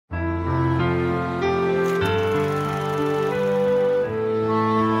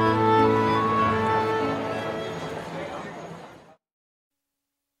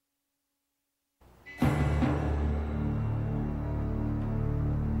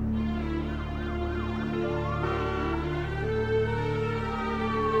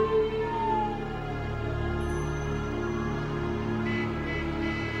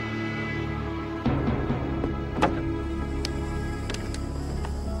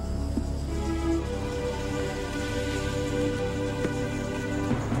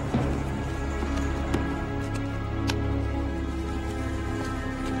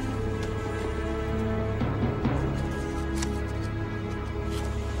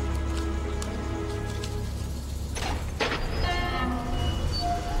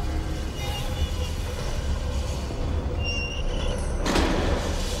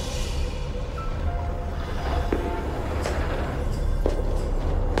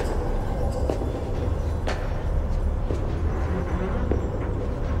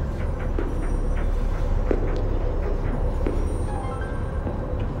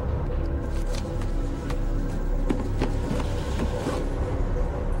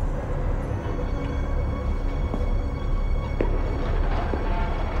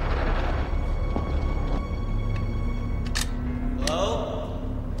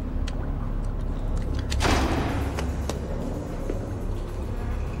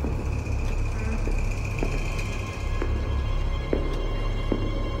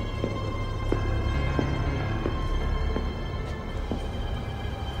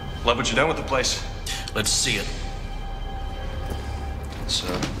Love what you've done with the place. Let's see it. It's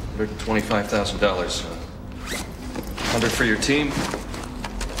 $125,000. 100 for your team,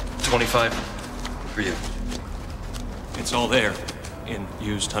 25 for you. It's all there in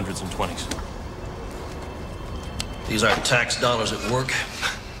used hundreds and twenties. These are tax dollars at work.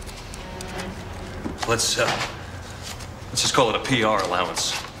 Let's just call it a PR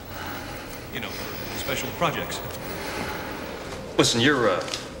allowance. You know, for special projects. Listen, your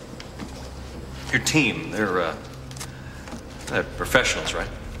team, they're professionals, right?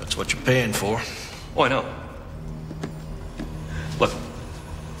 That's what you're paying for. Oh, I know. Look,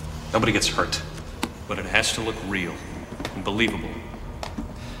 nobody gets hurt. But it has to look real and believable.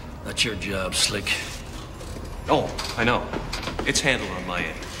 That's your job, Slick. Oh, I know. It's handled on my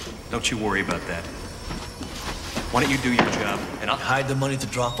end. Don't you worry about that. Why don't you do your job, and I'll Hide the money at the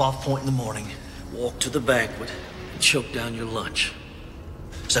drop-off point in the morning, walk to the banquet, and choke down your lunch.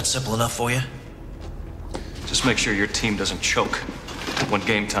 Is that simple enough for you? Just make sure your team doesn't choke when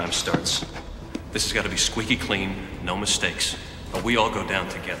game time starts. This has got to be squeaky clean, no mistakes, or we all go down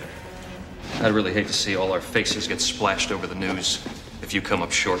together. I'd really hate to see all our faces get splashed over the news if you come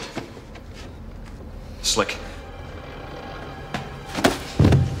up short. Slick.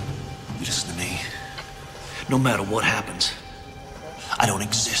 You listen to me. No matter what happens, I don't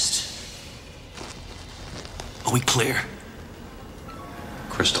exist. Are we clear?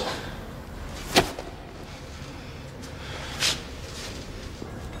 Crystal.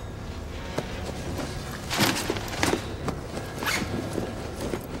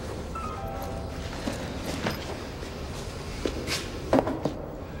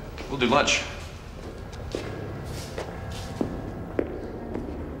 We'll do lunch.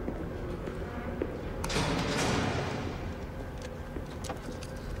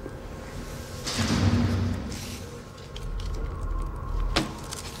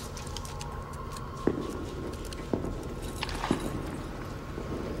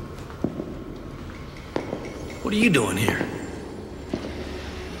 What are you doing here?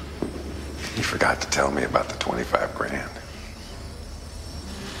 You forgot to tell me about the 25 grand.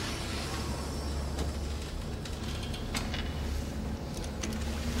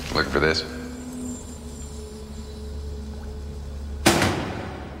 Looking for this?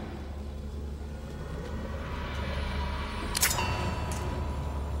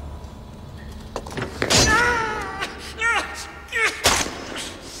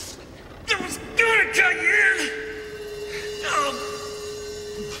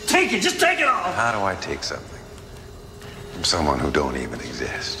 Take it, just take it all! How do I take something from someone who don't even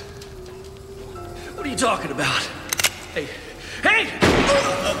exist? What are you talking about? Hey, hey!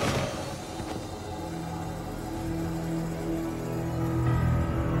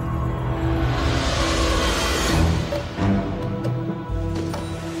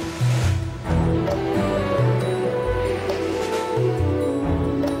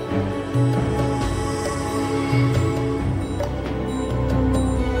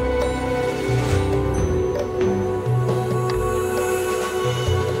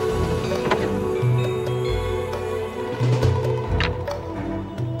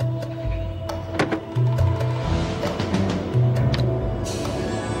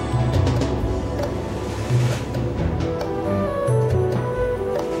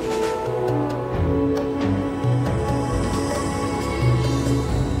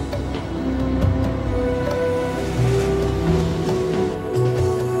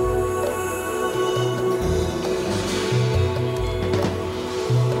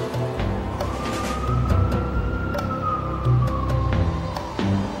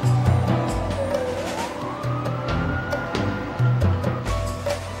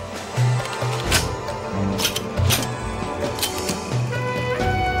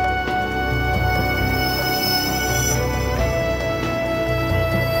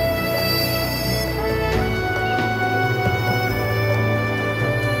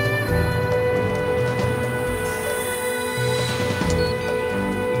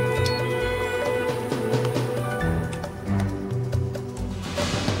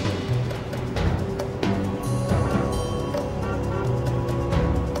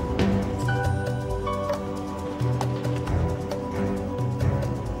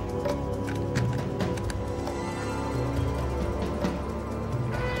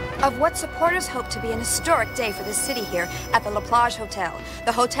 Of what supporters hope to be an historic day for the city here at the La Plage Hotel.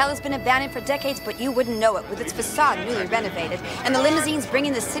 The hotel has been abandoned for decades, but you wouldn't know it, with its facade newly renovated, and the limousines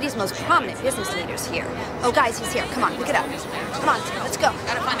bringing the city's most prominent business leaders here. Oh, guys, he's here. Come on, pick it up. Come on, let's go.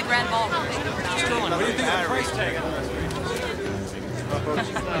 Gotta find the Grand Ballroom. What do you think of the price tag? There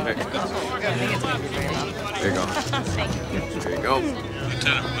you go. There you go.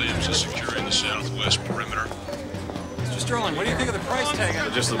 Lieutenant Williams is securing the southwest perimeter. Mr. Sterling, what do you think of the price tag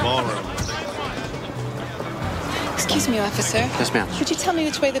on Just the ballroom. Excuse me, officer. Yes, ma'am. Could you tell me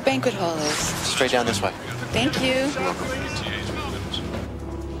which way the banquet hall is? Straight down this way. Thank you. You're welcome.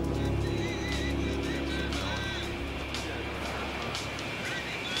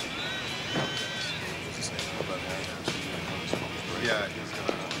 Yeah, he's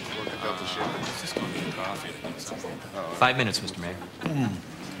gonna work a double shift. Just going to get coffee. 5 minutes, Mr. Mayor.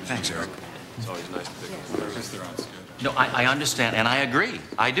 Thanks, Eric. It's always nice to pick up. No, I understand, and I agree.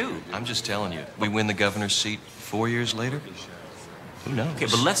 I do. I'm just telling you. We win the governor's seat 4 years later? Who knows? Okay,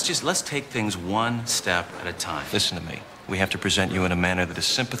 but let's take things one step at a time. Listen to me. We have to present you in a manner that is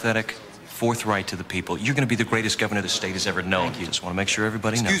sympathetic, forthright to the people. You're going to be the greatest governor the state has ever known. You just want to make sure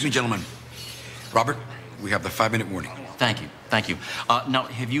everybody knows. Excuse me, gentlemen. Robert, we have the 5-minute warning. Thank you, thank you. Now,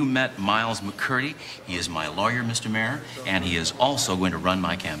 have you met Miles McCurdy? He is my lawyer, Mr. Mayor, and he is also going to run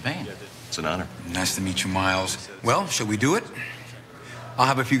my campaign. It's an honor. Nice to meet you, Miles. Well, shall we do it? I'll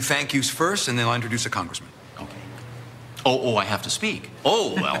have a few thank yous first, and then I'll introduce a congressman. Okay. Oh, I have to speak.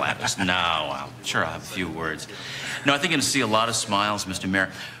 Oh, well, sure, I'll have a few words. No, I think you're going to see a lot of smiles, Mr.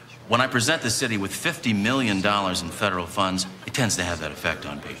 Mayor. When I present the city with $50 million in federal funds, it tends to have that effect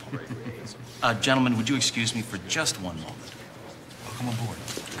on people. Gentlemen, would you excuse me for just one moment? Welcome aboard.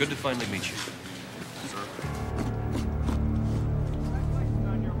 Good to finally meet you.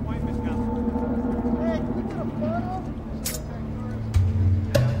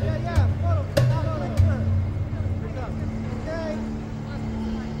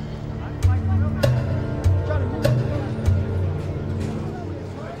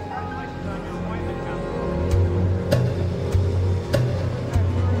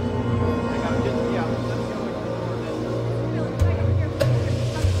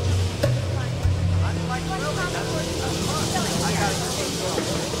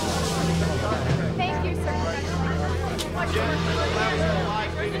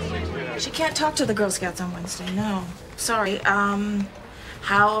 She can't talk to the Girl Scouts on Wednesday, no. Sorry.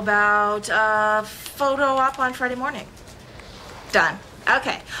 How about a photo op on Friday morning? Done.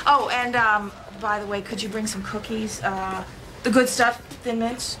 Okay. Oh, and by the way, could you bring some cookies? The good stuff, Thin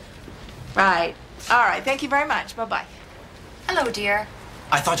Mints? Right. All right. Thank you very much. Bye-bye. Hello, dear.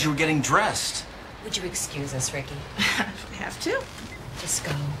 I thought you were getting dressed. Would you excuse us, Ricky? Have to. Just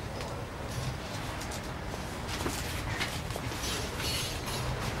go.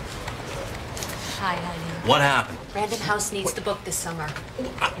 Hi, honey. What happened? Random House needs the book this summer.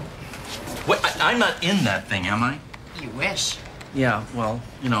 Wait, I'm not in that thing, am I? You wish. Yeah, well,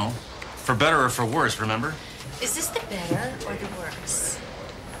 you know, for better or for worse, remember? Is this the better or the worse?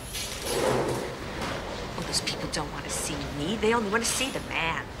 Oh, those people don't want to see me. They only want to see the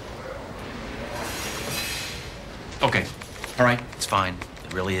man. Okay, all right, it's fine.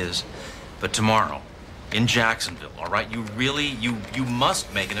 It really is. But tomorrow, in Jacksonville, all right, you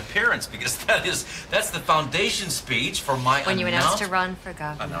must make an appearance because that's the foundation speech for my When you announced to run for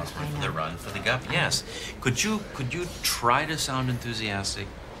governor. Announcement for the run for the governor. Yes. Could you try to sound enthusiastic?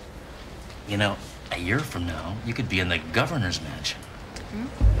 You know, a year from now, you could be in the governor's mansion.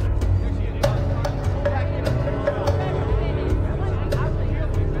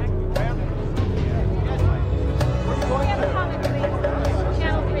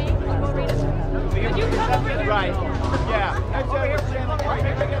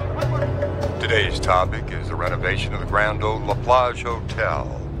 Today's topic is the renovation of the Grand Ole La Plage Hotel.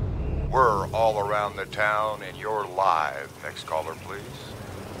 We're all around the town, and you're live. Next caller, please.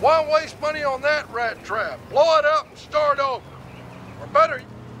 Why waste money on that rat trap? Blow it up and start over. Or better...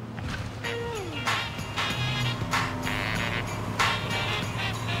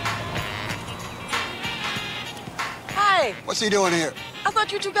 Hey! What's he doing here? I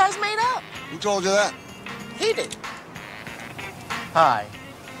thought you two guys made up. Who told you that? He did. Hi.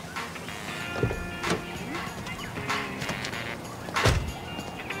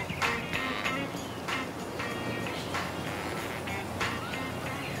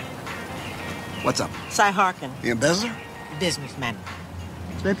 What's up? Cy Harkin. The embezzler? Businessman.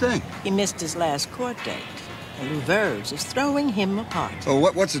 Same thing. He missed his last court date. And Lou Verge is throwing him a party. So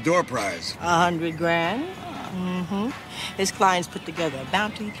what's the door prize? $100 grand. His clients put together a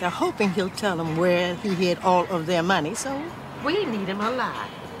bounty. They're hoping he'll tell them where he hid all of their money, so we need him alive.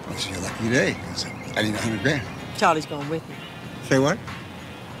 Well, it's your lucky day, because I need $100 grand. Charlie's going with you. Say what?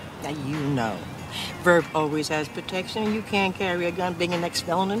 Now, you know, Verb always has protection, and you can't carry a gun being an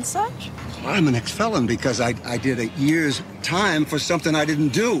ex-felon and such. I'm an ex-felon because I did a year's time for something I didn't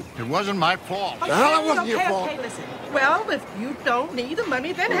do. It wasn't my fault. The hell, it wasn't your fault. Okay, listen. Well, if you don't need the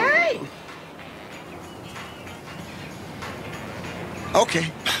money, then hey.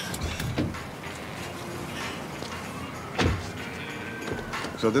 Okay.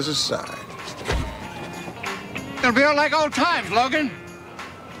 So this is side. It'll be like old times, Logan.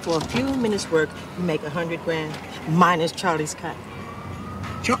 For a few minutes' work, you make $100 grand minus Charlie's cut.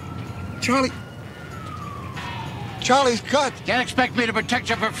 Charlie's cut. Can't expect me to protect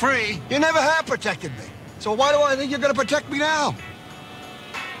you for free. You never have protected me. So why do I think you're going to protect me now?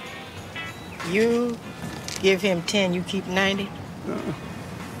 You give him 10, you keep 90.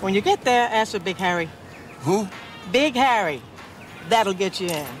 When you get there, ask for Big Harry. Who? Big Harry. That'll get you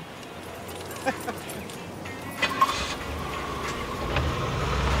in.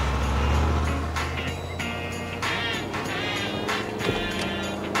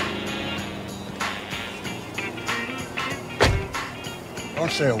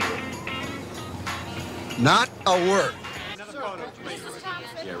 Don't say a word. Not a word.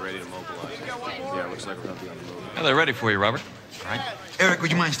 Yeah, ready to mobilize. Yeah, looks like we're gonna be on the move. Yeah, they're ready for you, Robert. All right. Eric, would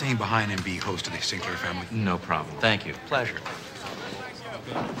you mind staying behind and be host to the Sinclair family? No problem. Thank you. Pleasure.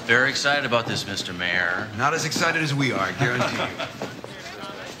 Very excited about this, Mr. Mayor. Not as excited as we are, I guarantee you.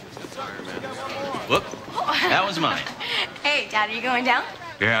 Whoop. That was mine. Hey, Dad, are you going down?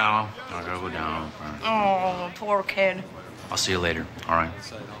 Yeah, I gotta go down. Oh, poor kid. I'll see you later, all right?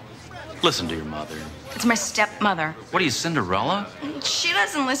 Listen to your mother. It's my stepmother. What are you, Cinderella? She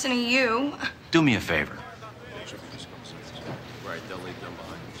doesn't listen to you. Do me a favor. Right, they'll leave them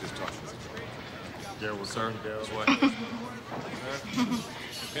behind. Just talk to them. Daryl, sir. Daryl's way.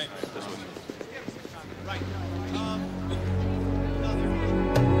 Okay, this way.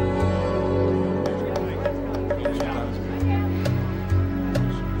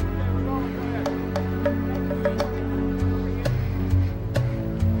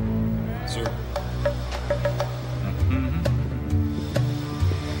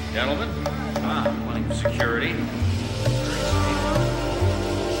 Gentlemen, wanting security.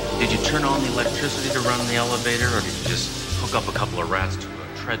 Did you turn on the electricity to run the elevator, or did you just hook up a couple of rats to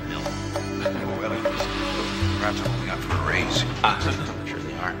a treadmill? Well, perhaps I'm only out for a raise. Sure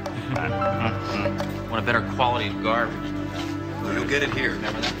they are. Want a better quality of garbage. You'll get it here.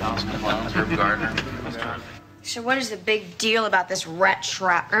 Remember that 1,000 pounds, Herb Gardner? So what is the big deal about this rat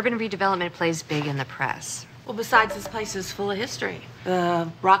trap? Urban redevelopment plays big in the press. Well, besides, this place is full of history.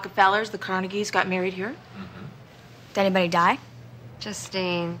 The Rockefellers, the Carnegies got married here. Did anybody die?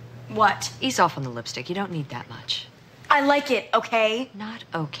 Justine, What? ease off on the lipstick. You don't need that much. I like it, okay? Not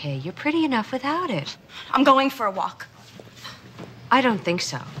okay. You're pretty enough without it. I'm going for a walk. I don't think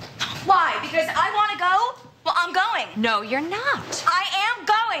so. Why? Because I want to go? Well, I'm going. No, you're not. I am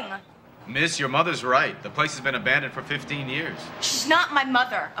going. Miss, your mother's right. The place has been abandoned for 15 years. She's not my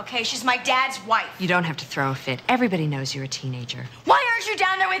mother, okay? She's my dad's wife. You don't have to throw a fit. Everybody knows you're a teenager. Why aren't you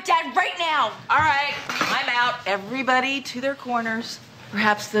down there with Dad right now? All right, I'm out. Everybody to their corners.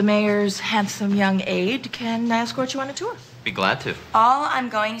 Perhaps the mayor's handsome young aide can escort you on a tour. Be glad to. All I'm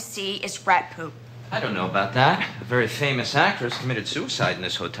going to see is rat poop. I don't know about that. A very famous actress committed suicide in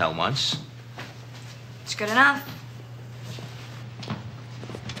this hotel once. It's good enough.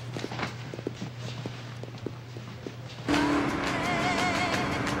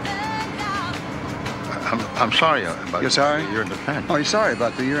 I'm sorry about You're sorry? You're in the pen. Oh, you're sorry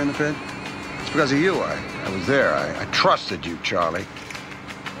about the year in the pit? It's because of you. I was there. I trusted you, Charlie.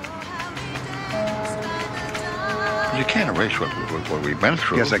 You can't erase what we've been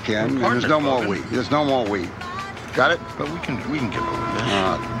through. Yes, I can. And there's no more we. There's no more we. Got it? But we can get over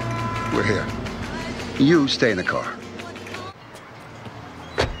this. We're here. You stay in the car.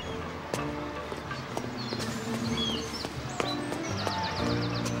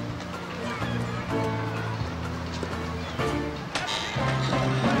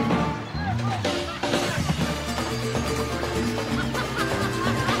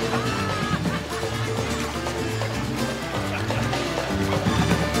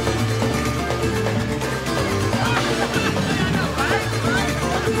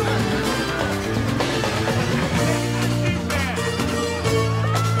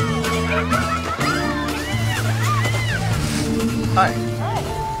 Hi. Hi.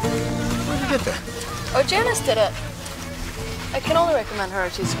 Where'd you get that? Oh, Janice did it. I can only recommend her.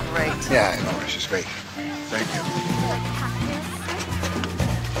 She's great. Yeah, I know her. She's great. Thank you.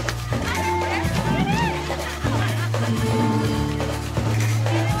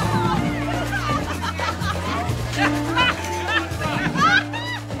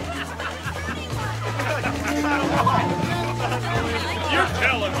 You're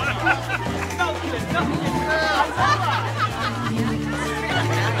telling, huh?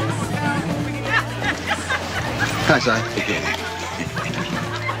 Hi, Si.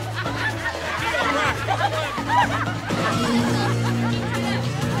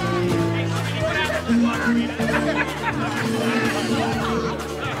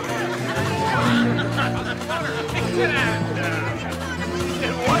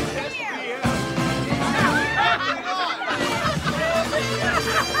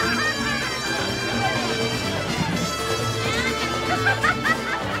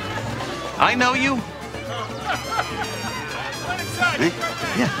 I know you. Me?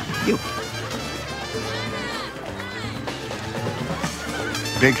 Yeah, you.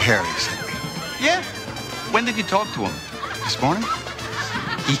 Big Harry sent me. Yeah. When did you talk to him? This morning?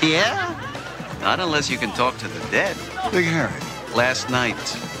 Yeah. Not unless you can talk to the dead. Big Harry. Last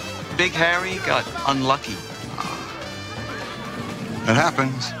night, Big Harry got unlucky. That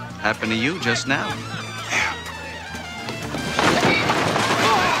happens. Happened to you just now.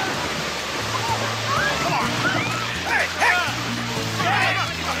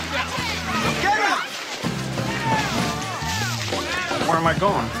 Where am I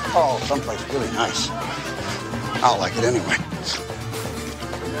going? Oh, someplace really nice. I'll like it anyway.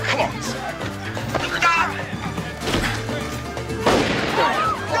 Come on.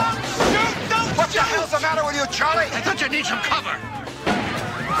 What the hell's the matter with you, Charlie? I thought you need some cover.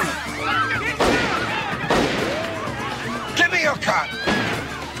 Give me your gun.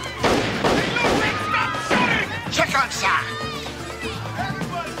 Check on side.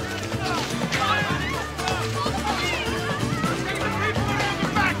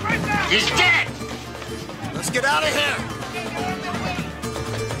 He's dead! Let's get out of here!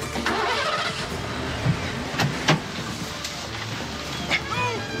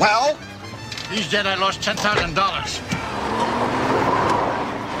 Well? He's dead. I lost $10,000.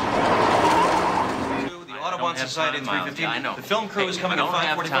 The Audubon Society at 3:15. I know. The film crew is coming at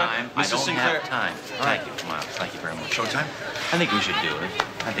 5:45. I don't have time. All right. Thank you, Miles. Thank you very much. Showtime? I think we should do it.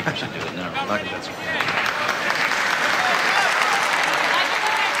 I think we should do it. No, I think that's okay.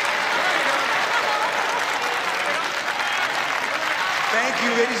 Thank you,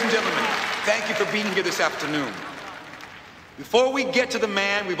 ladies and gentlemen. Thank you for being here this afternoon. Before we get to the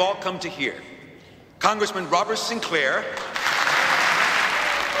man we've all come to hear, Congressman Robert Sinclair,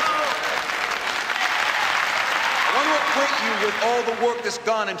 I want to acquaint you with all the work that's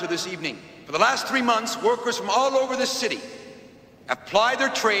gone into this evening. For the last 3 months, workers from all over the city have plied their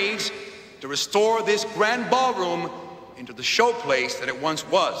trades to restore this grand ballroom into the showplace that it once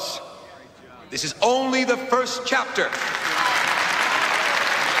was. This is only the first chapter.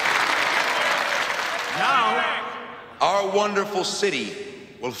 Now, our wonderful city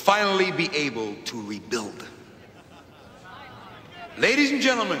will finally be able to rebuild. Ladies and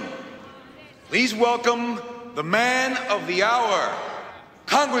gentlemen, please welcome the man of the hour,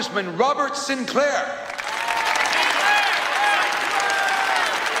 Congressman Robert Sinclair.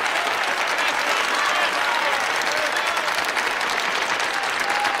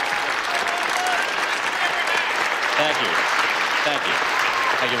 Thank you. Thank you.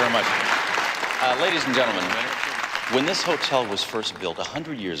 Thank you very much. Ladies and gentlemen, when this hotel was first built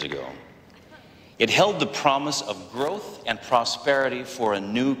 100 years ago, it held the promise of growth and prosperity for a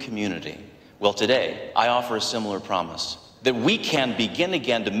new community. Well, today, I offer a similar promise, that we can begin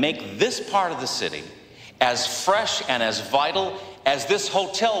again to make this part of the city as fresh and as vital as this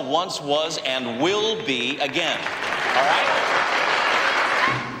hotel once was and will be again. All right?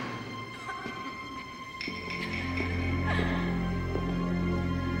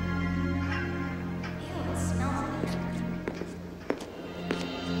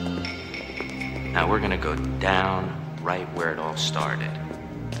 Now we're gonna go down right where it all started.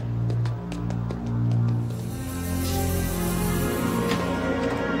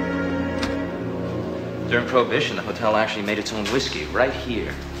 During Prohibition, the hotel actually made its own whiskey right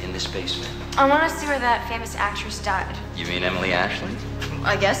here in this basement. I want to see where that famous actress died. You mean Emily Ashley?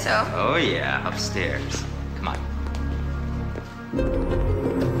 I guess so. Oh yeah, upstairs. Come on.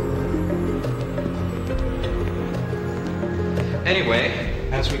 Anyway,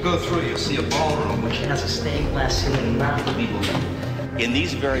 as we go through, you'll see a ballroom which has a stained glass ceiling not to be moved. In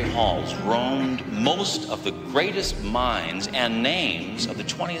these very halls roamed most of the greatest minds and names of the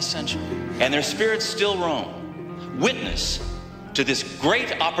 20th century. And their spirits still roam, witness to this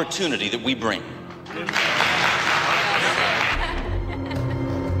great opportunity that we bring.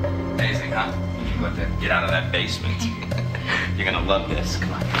 Amazing, huh? You have to get out of that basement. You're gonna love this.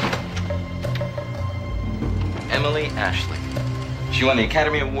 Come on. Emily Ashley. She won the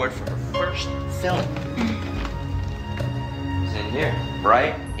Academy Award for her first film. It's in here,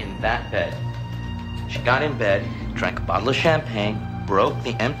 right in that bed. She got in bed, drank a bottle of champagne, broke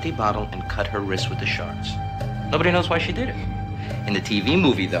the empty bottle, and cut her wrist with the shards. Nobody knows why she did it. In the TV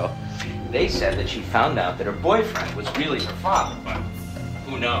movie, though, they said that she found out that her boyfriend was really her father, but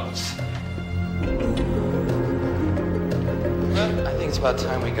who knows? Well, I think it's about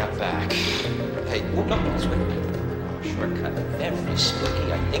time we got back. Hey, oh, no, let's wait. Shortcut, very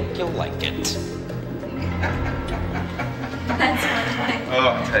spooky. I think you'll like it. That's funny. Oh,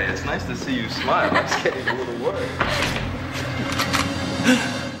 I'll tell you, it's nice to see you smile. I was getting a little worried.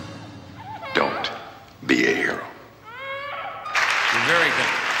 Don't be a hero. You're very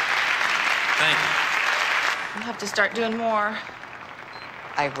good. Thank you. You have to start doing more.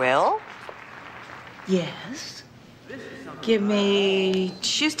 I will? Yes. Give me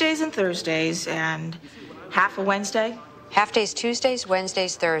Tuesdays and Thursdays and half a Wednesday. Half days Tuesdays,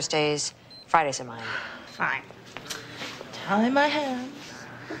 Wednesdays, Thursdays, Fridays are mine. Fine. Time I have.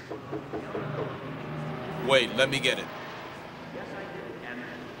 Wait, let me get it.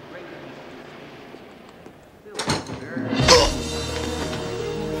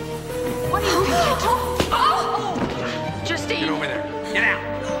 What are you doing? Justine! Get over there. Get out.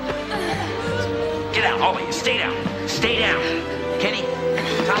 Get out, all of you. Stay down. Stay down. Kenny,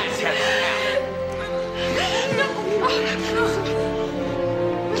 Thomas, head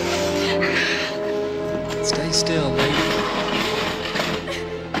Stay still, lady.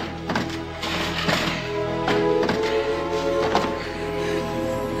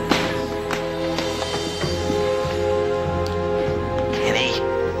 Kenny,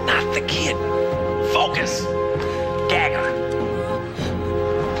 not the kid. Focus. Dagger.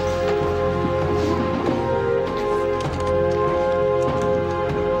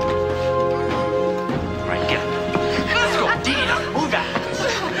 All right, get him. Let's go. Dina, move out.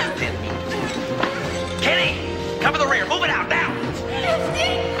 Kenny, cover the rear. Move it out now.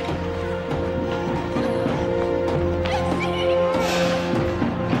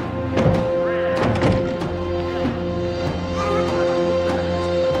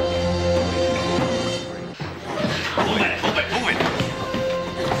 Move it, move it, move it.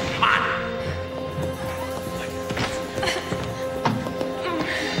 Come on.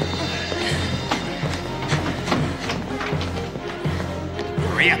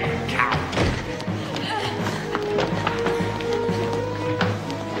 Hurry up, cow.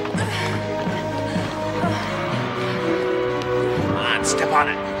 Come on, step on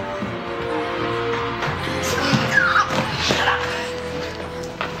it. Shut up.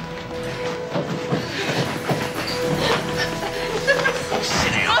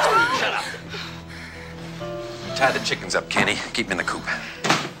 Sit down. Shut up. Tie the chickens up, Kenny. Keep them in the coop.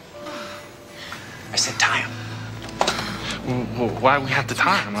 I said tie them. Well, why do we have to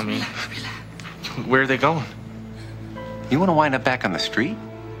tie them? I mean, where are they going? You want to wind up back on the street?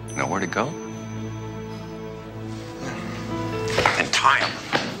 Nowhere to go? Then tie them.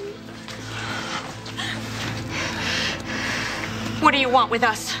 What do you want with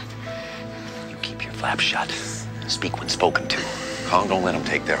us? You keep your flap shut. Speak when spoken to. Kong, don't let them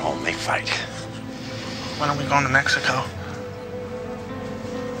take their home. They fight. When are we going to Mexico?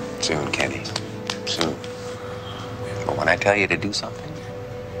 Soon, Kenny. Soon. But when I tell you to do something,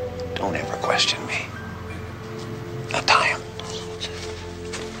 don't ever question me. Now tie him.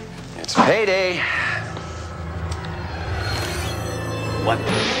 It's payday. What?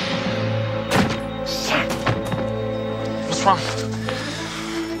 What's wrong?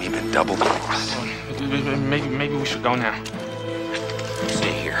 We've been double crossed. Maybe we should go now.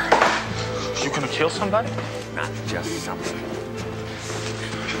 Stay here. You gonna kill somebody? Not just something.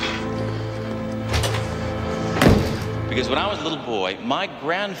 Because when I was a little boy, my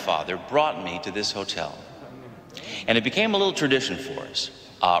grandfather brought me to this hotel. And it became a little tradition for us.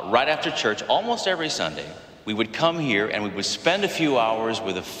 Right after church, almost every Sunday, we would come here and we would spend a few hours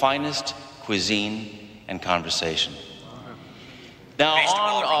with the finest cuisine and conversation. Now,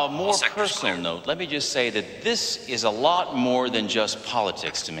 on a more personal note, let me just say that this is a lot more than just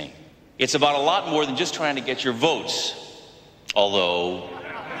politics to me. It's about a lot more than just trying to get your votes. Although...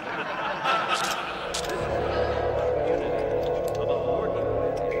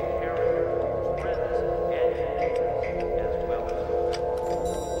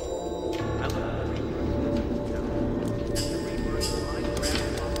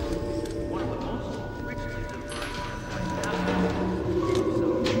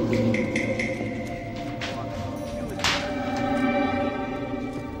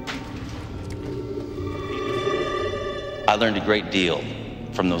 I learned a great deal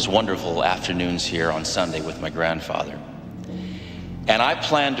from those wonderful afternoons here on Sunday with my grandfather. And I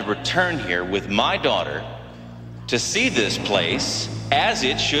plan to return here with my daughter to see this place as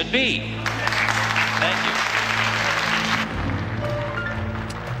it should be. Thank you.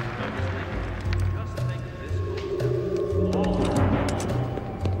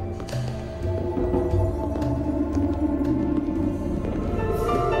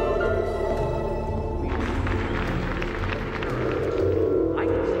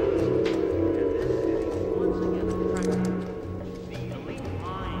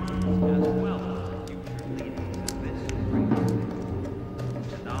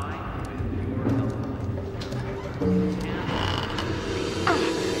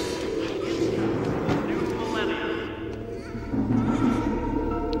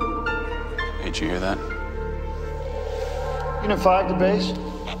 you hear that? Unit 5 to base.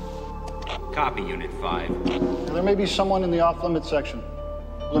 Copy, Unit 5. There may be someone in the off-limits section.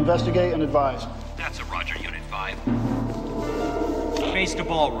 We'll investigate and advise. That's a Roger, Unit 5. Base to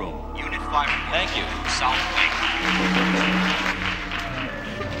ballroom. Unit 5. Thank you. South Bank.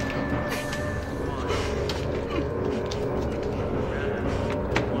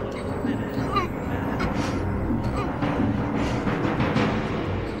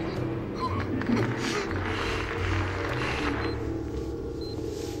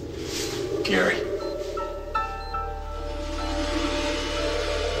 Gary.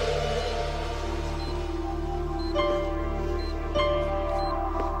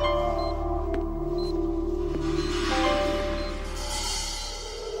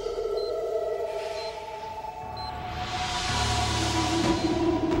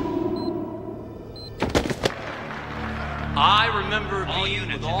 I remember all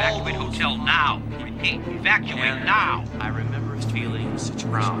units evacuate hotel now. Repeat, evacuate now. I remember feeling such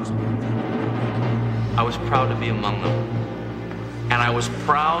proud. I was proud to be among them. And I was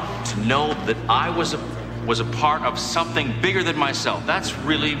proud to know that I was a part of something bigger than myself. That's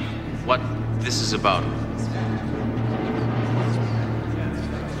really what this is about.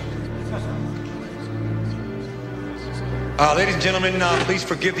 Ladies and gentlemen, please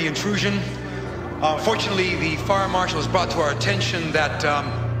forgive the intrusion. Fortunately, the fire marshal has brought to our attention that...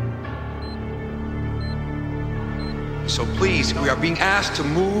 So please, we are being asked to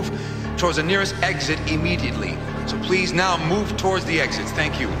move towards the nearest exit immediately. So please now move towards the exits.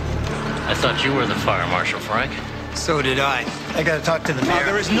 Thank you. I thought you were the fire marshal, Frank. So did I. I gotta talk to the mayor.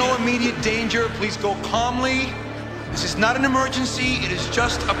 There is no immediate danger. Please go calmly. This is not an emergency. It is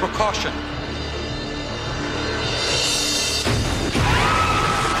just a precaution.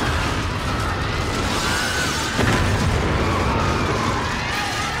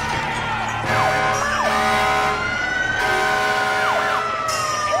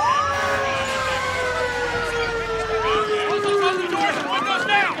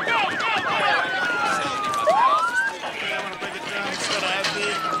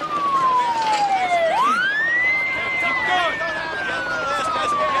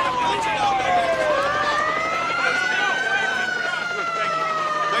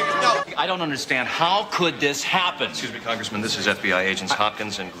 I don't understand. How could this happen? Excuse me, Congressman. This is FBI agents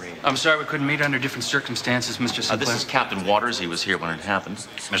Hopkins and Green. I'm sorry we couldn't meet under different circumstances, Mr. Sinclair. This is Captain Waters. He was here when it happened.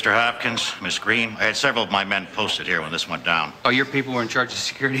 Mr. Hopkins, Miss Green, I had several of my men posted here when this went down. Oh, your people were in charge of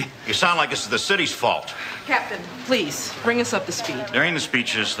security? You sound like this is the city's fault. Captain, please, bring us up to speed. During the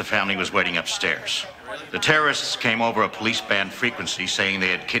speeches, the family was waiting upstairs. The terrorists came over a police band frequency saying they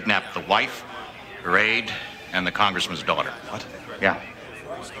had kidnapped the wife, her aide, and the congressman's daughter. What? Yeah.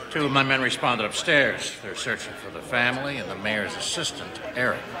 Two of my men responded upstairs. They're searching for the family and the mayor's assistant,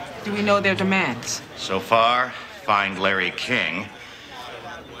 Eric. Do we know their demands? So far, find Larry King.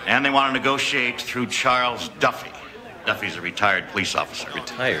 And they want to negotiate through Charles Duffy. Duffy's a retired police officer.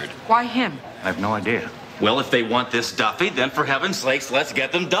 Retired? Why him? I have no idea. Well, if they want this Duffy, then for heaven's sakes, let's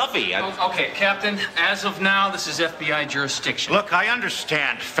get them Duffy. Okay, Captain, as of now, this is FBI jurisdiction. Look, I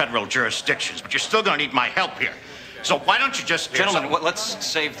understand federal jurisdictions, but you're still going to need my help here. So why don't you just... Gentlemen, let's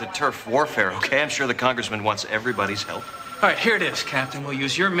save the turf warfare, okay? I'm sure the congressman wants everybody's help. All right, here it is, Captain. We'll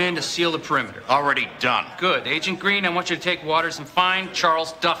use your men to seal the perimeter. Already done. Good. Agent Green, I want you to take Waters and find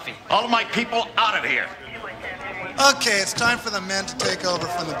Charles Duffy. All of my people out of here. Okay, it's time for the men to take over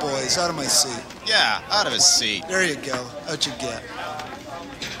from the boys. Out of my seat. Yeah, out of his seat. There you go. How'd you get?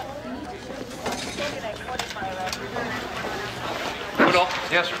 Rudolph,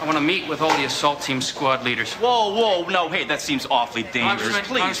 yes, I want to meet with all the assault team squad leaders. Whoa, no, hey, that seems awfully dangerous.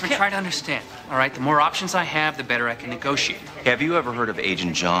 Congressman, try to understand. All right, the more options I have, the better I can negotiate. Have you ever heard of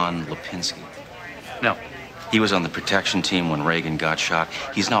Agent John Lipinski? No. He was on the protection team when Reagan got shot.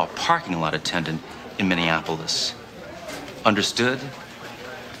 He's now a parking lot attendant in Minneapolis. Understood?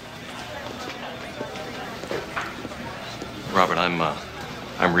 Robert,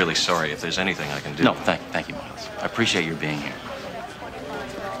 I'm really sorry. If there's anything I can do. No, thank you, Miles. I appreciate your being here.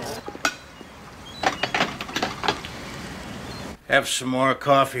 Have some more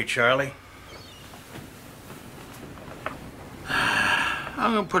coffee, Charlie.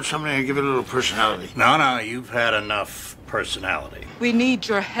 I'm gonna put something in and give it a little personality. No, you've had enough personality. We need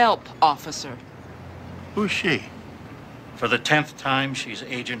your help, officer. Who's she? For the 10th time, she's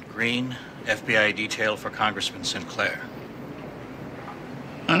Agent Green, FBI detail for Congressman Sinclair.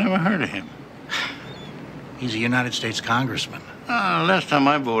 I never heard of him. He's a United States congressman. Last time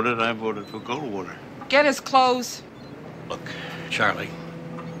I voted for Goldwater. Get his clothes. Look, Charlie,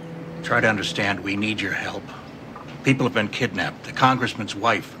 try to understand we need your help. People have been kidnapped, the congressman's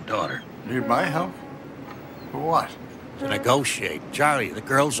wife and daughter. Need my help? For what? To negotiate. Charlie, the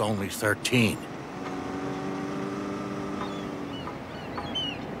girl's only 13.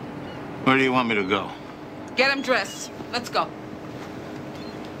 Where do you want me to go? Get him dressed. Let's go.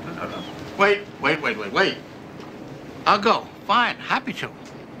 Wait. I'll go. Fine, happy to.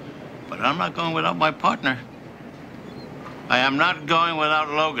 But I'm not going without my partner. I am not going without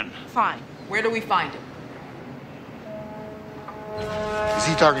Logan. Fine. Where do we find him? Is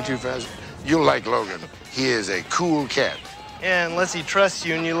he talking too fast? You'll like Logan. He is a cool cat. Yeah, unless he trusts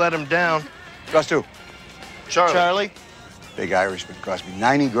you and you let him down. Trust who? Charlie? Big Irishman. Cost me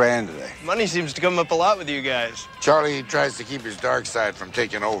 90 grand today. Money seems to come up a lot with you guys. Charlie tries to keep his dark side from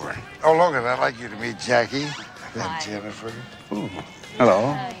taking over. Oh, Logan, I'd like you to meet Jackie. And Jennifer. Ooh.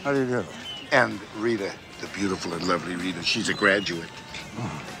 Hello. Hi. How do you do? And Rita, the beautiful and lovely Rita. She's a graduate.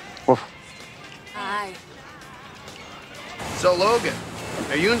 Woof. Hi. So, Logan,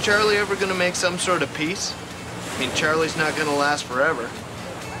 are you and Charlie ever gonna make some sort of peace? I mean, Charlie's not gonna last forever.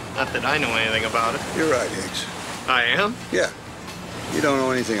 Not that I know anything about it. You're right, Hicks. I am? Yeah. You don't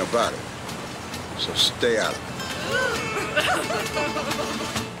know anything about it. So stay out of it.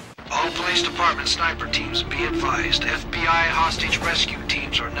 All police department sniper teams, be advised. FBI hostage rescue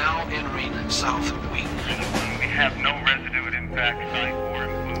teams are now entering South Wing. We have no residue at impact, 9-4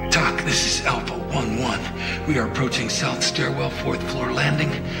 included. TOC, this is Alpha 1-1. We are approaching South Stairwell, 4th floor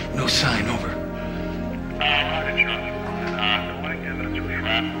landing. No sign, over. The one evidence for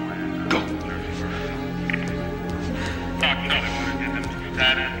shrapnel and... Go. TOC, Charlie, what is the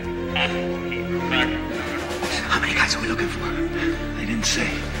status? Possible heat fraction. How many guys are we looking for? They didn't say.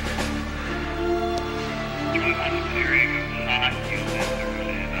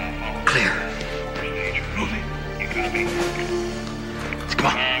 Clear. Moving. You copy? Come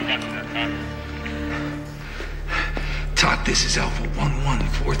on. TOC, this is Alpha 1-1,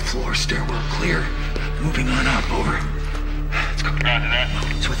 4th floor, stairwell clear. Moving on up, over. Let's go.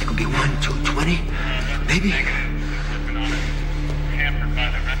 So I think it'll be 1, 2, 20, maybe. Hampered by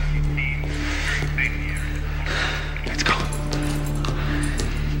the rescue team. Safety area. Let's go.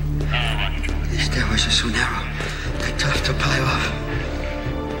 These stairways are so narrow. They're tough to ply off.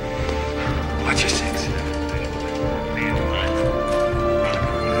 Watch your 6.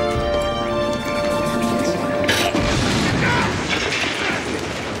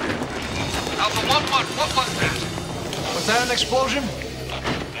 Alpha 1-1, what was that? Was that an explosion?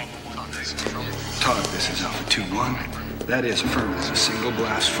 TOC, this is Alpha 2-1. That is affirmed as a single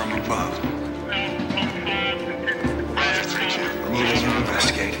blast from above. Need to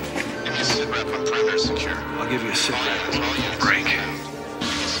investigate. Give me a sit rep on perimeter secure. I'll give you a sit rep. Break.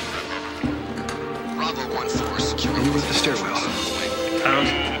 Bravo 1-4 secure. You with the stairwell. Pound.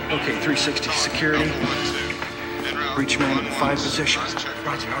 Okay, 360 security. Breach man in 5 position.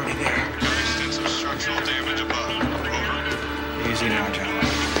 Roger, already there. Extensive structural damage above. Over. Easy now, gentlemen.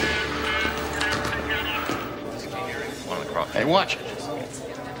 One on the cross. Hey, watch it.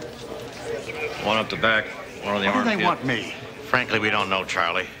 One up the back, one on the Why arm. do they want me? Frankly, we don't know,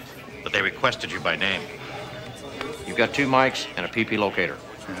 Charlie. But they requested you by name. You've got 2 mics and a PP locator.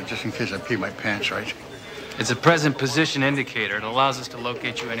 Yeah, just in case I pee my pants, right? It's a present position indicator. It allows us to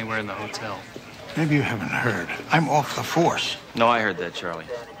locate you anywhere in the hotel. Maybe you haven't heard. I'm off the force. No, I heard that, Charlie.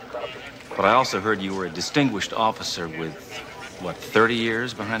 But I also heard you were a distinguished officer with, what, 30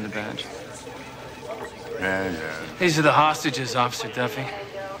 years behind the badge? Yeah. These are the hostages, Officer Duffy.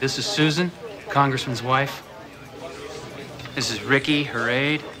 This is Susan, Congressman's wife. This is Ricky, her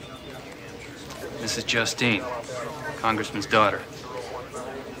aide. This is Justine, Congressman's daughter.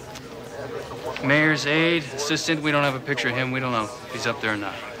 Mayor's aide, assistant, we don't have a picture of him. We don't know if he's up there or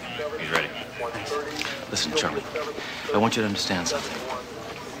not. He's ready. Listen, Charlie, I want you to understand something.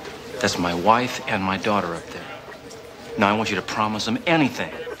 That's my wife and my daughter up there. Now, I want you to promise them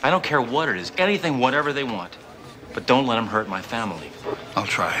anything. I don't care what it is, anything, whatever they want. But don't let them hurt my family. I'll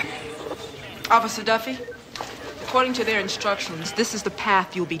try. Officer Duffy, according to their instructions, this is the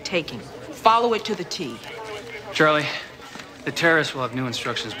path you'll be taking. Follow it to the T. Charlie, the terrorists will have new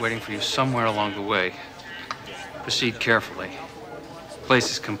instructions waiting for you somewhere along the way. Proceed carefully. The place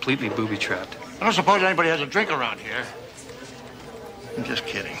is completely booby-trapped. I don't suppose anybody has a drink around here. I'm just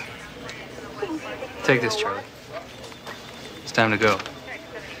kidding. Take this, Charlie. It's time to go.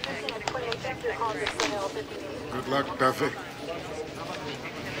 Good luck, Duffy.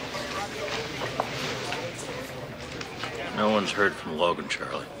 No one's heard from Logan,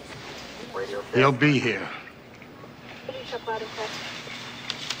 Charlie. He'll be here.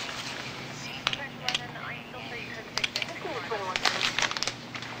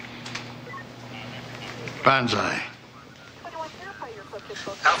 Banzai.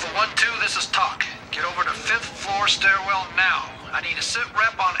 Alpha 1-2, this is Talk. Get over to 5th floor stairwell now. I need a sit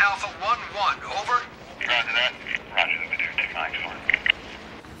rep on Alpha 1-1. Over. Roger that. Roger, the video take 9-4.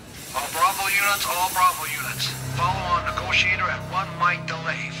 All Bravo units. Follow on negotiator at 1 mic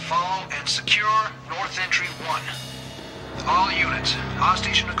delay. Follow and secure North Entry 1. All units.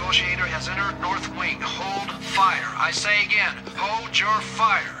 Hostage negotiator has entered North Wing. Hold fire. I say again, hold your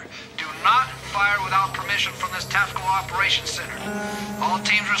fire. Do not fire without permission from this Tactical Operations Center. All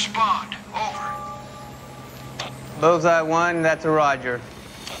teams respond. Over. Bullseye 1, that's a Roger.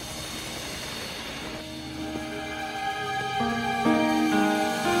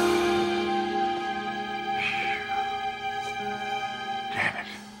 Damn it.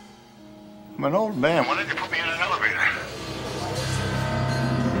 I'm an old man. Why didn't you put me in an elevator?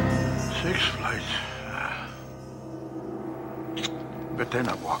 6 flights. Bet they're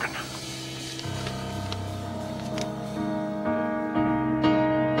not walking.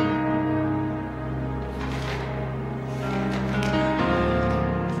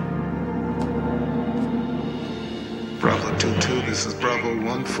 Bravo 2-2, this is Bravo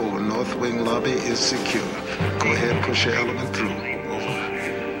 1-4. North Wing lobby is secure. Go ahead, push your element through. Over.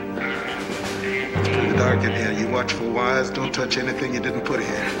 It's pretty dark in here. You watch for wires. Don't touch anything you didn't put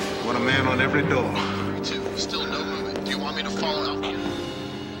here. Want a man on every door. Still no movement. Do you want me to follow up?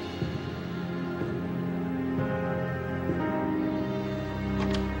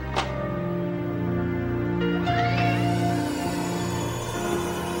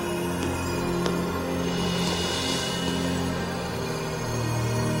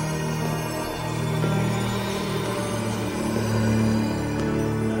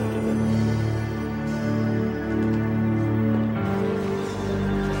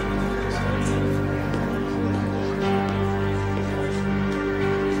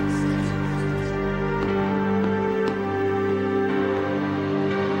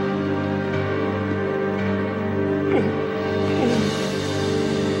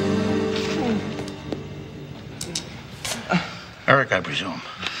 Eric, I presume.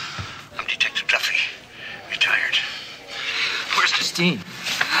 I'm Detective Duffy. Retired. Where's Justine?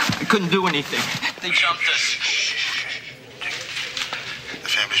 I couldn't do anything. They jumped us. The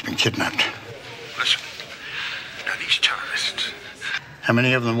family's been kidnapped. Listen, now these terrorists. How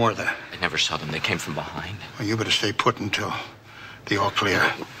many of them were there? I never saw them. They came from behind. Well, you better stay put until the all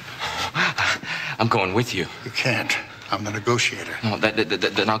clear. I'm going with you. You can't. I'm the negotiator. No,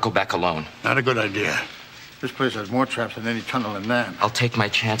 then I'll go back alone. Not a good idea. This place has more traps than any tunnel in Nam. I'll take my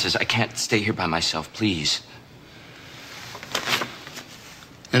chances. I can't stay here by myself, please.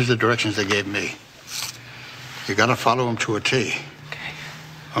 Here's the directions they gave me. You gotta follow them to a T. Okay.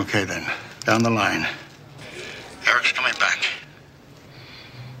 Okay, then. Down the line. Eric's coming back.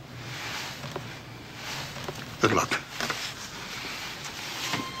 Good luck.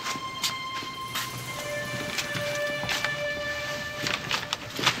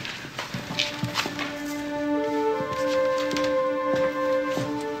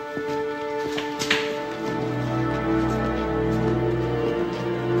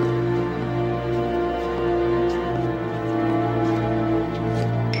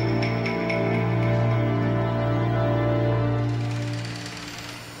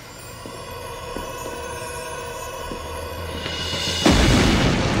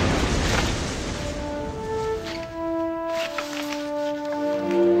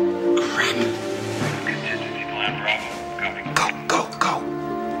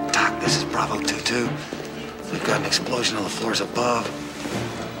 Above.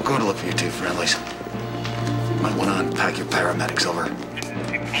 We're going to look for your two friendlies. Might want to unpack your paramedics. Over.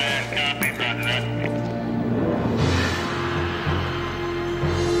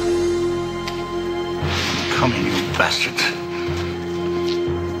 Come in, you bastards.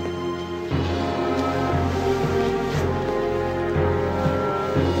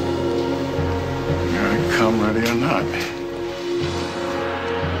 Here I come, ready or not.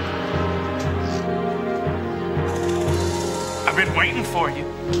 I've been waiting for you.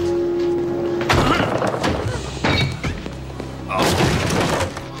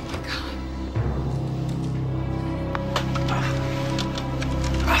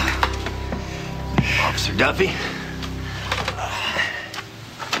 Officer Duffy?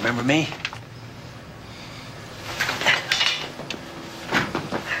 Remember me?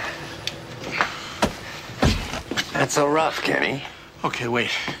 That's so rough, Kenny. Okay,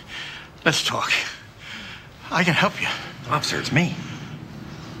 wait. Let's talk. I can help you. Officer, it's me.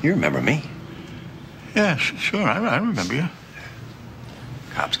 You remember me? Yeah, sure. I remember you.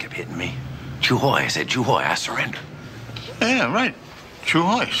 Cops kept hitting me. Chuhoy. I said, Chuhoy, I surrender. Yeah, right.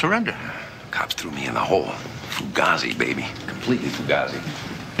 Chuhoy, surrender. Cops threw me in the hole. Fugazi, baby. Completely Fugazi.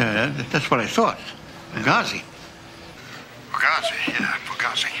 Yeah, that's what I thought. Fugazi. Fugazi, yeah,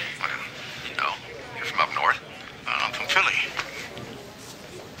 Fugazi. Well, you know, you're from up north. I'm from Philly.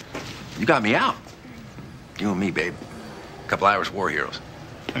 You got me out. You and me, babe. Couple Irish war heroes.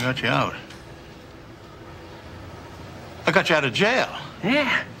 I got you out. I got you out of jail.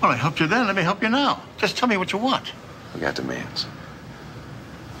 Yeah. Well, I helped you then. Let me help you now. Just tell me what you want. We got demands.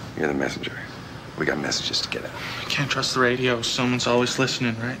 You're the messenger. We got messages to get out. I can't trust the radio. Someone's always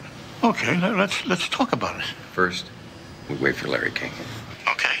listening, right? Okay, let's talk about it. First, we wait for Larry King.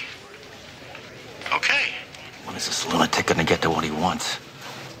 Okay. Okay. When is this lunatic gonna get to what he wants?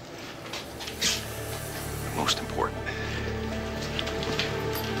 Most important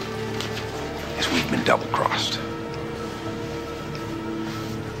is we've been double-crossed.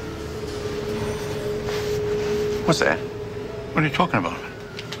 What's that? What are you talking about?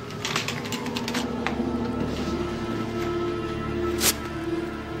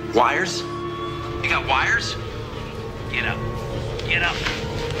 Wires? You got wires? Get up. Get up.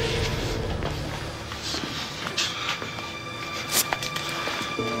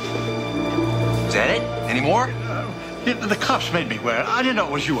 Is that it? Any more? The cops made me wear it. I didn't know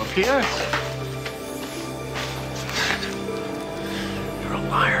it was you up here. You're a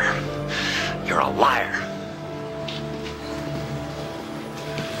liar. You're a liar.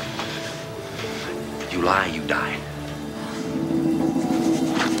 If you lie, you die.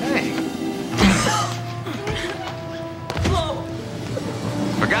 Hey.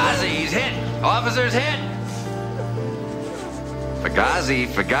 Fugazi, he's hit. Officer's hit.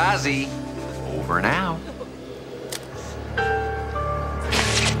 Fugazi. Over and out.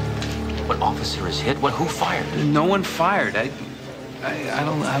 What officer is hit? Who fired? No one fired. I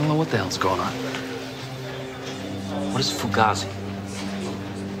don't know what the hell's going on. What is Fugazi?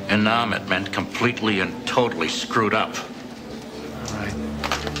 In Nam, it meant completely and totally screwed up. All right.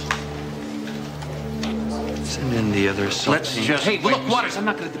 Send in the other assault Let's team. just Hey, wait look, Waters, I'm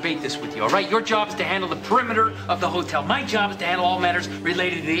not going to debate this with you, all right? Your job is to handle the perimeter of the hotel. My job is to handle all matters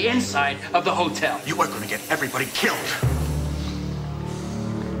related to the inside of the hotel. You are going to get everybody killed.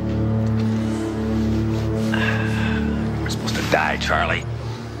 We're supposed to die, Charlie.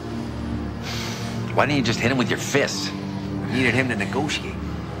 Why didn't you just hit him with your fists? You needed him to negotiate.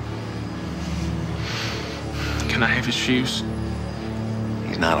 Can I have his shoes?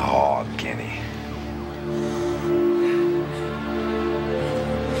 He's not a hog, Kenny.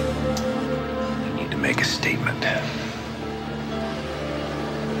 You need to make a statement.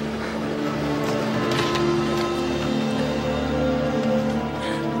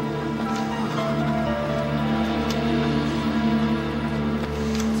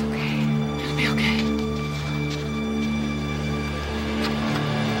 It'll be okay.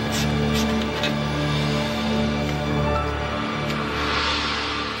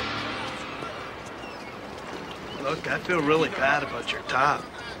 Look, I feel really bad about your top.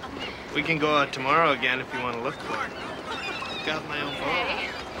 We can go out tomorrow again if you want to look for it. Got my own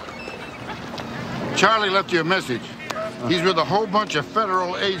phone. Charlie left you a message. He's with a whole bunch of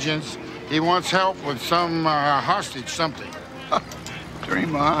federal agents. He wants help with some hostage something.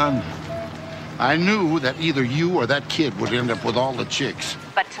 Dream on. I knew that either you or that kid would end up with all the chicks.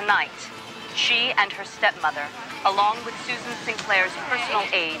 But tonight, she and her stepmother, along with Susan Sinclair's personal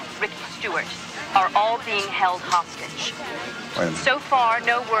aide, Ricky Stewart, are all being held hostage. So far,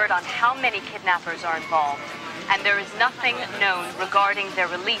 no word on how many kidnappers are involved, and there is nothing known regarding their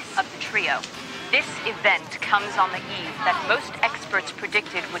release of the trio. This event comes on the eve that most experts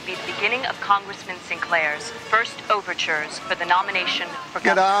predicted would be the beginning of Congressman Sinclair's first overtures for the nomination for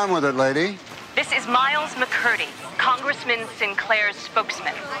Get governor. on with it, lady. This is Miles McCurdy, Congressman Sinclair's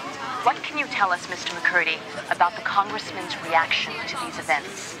spokesman. What can you tell us, Mr. McCurdy, about the congressman's reaction to these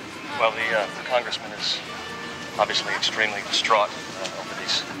events? Well, the congressman is obviously extremely distraught over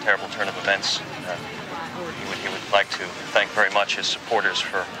this terrible turn of events. He would like to thank very much his supporters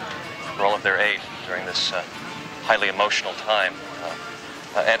for all of their aid during this highly emotional time.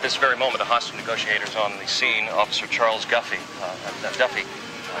 At this very moment, a hostage negotiator is on the scene. Officer Charles Duffy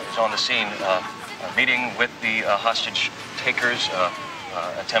is on the scene, meeting with the hostage takers,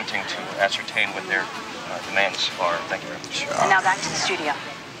 attempting to ascertain what their demands are. Thank you very much. And now back to the studio.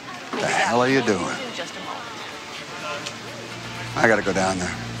 What the hell are you doing? Just a moment. I gotta go down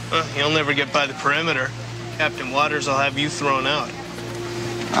there. Well, you'll never get by the perimeter. Captain Waters will have you thrown out.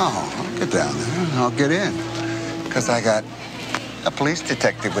 Oh, I'll get down there. I'll get in. Because I got a police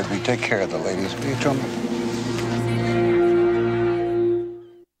detective with me. Take care of the ladies. Will you tell me?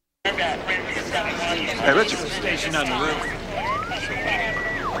 Hey, Richard. Station on the roof.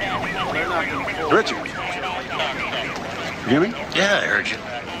 Richard. hear me? Yeah, I heard you.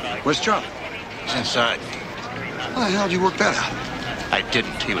 Where's Charlie? He's inside. How the hell did you work that out? I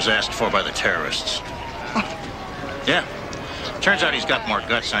didn't. He was asked for by the terrorists. Yeah. Turns out he's got more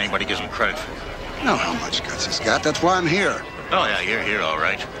guts than anybody gives him credit for. I know how much guts he's got. That's why I'm here. Oh, yeah, you're here, all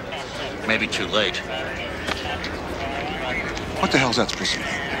right. Maybe too late. What the hell's that supposed to mean?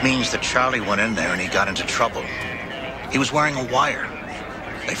 It means that Charlie went in there and he got into trouble. He was wearing a wire.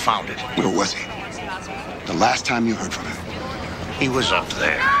 They found it. Where was he? The last time you heard from him? He was up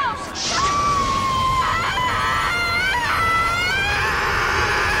there.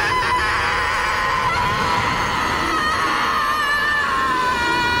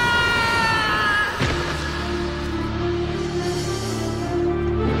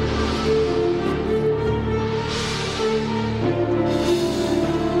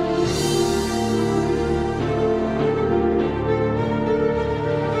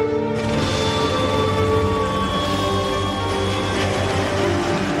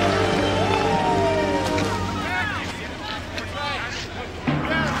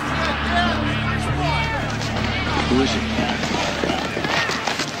 Who is he?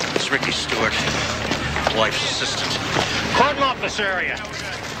 It's Ricky Stewart, wife's assistant. Cordon off this area.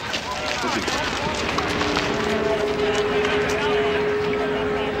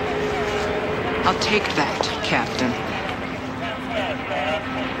 I'll take that, Captain.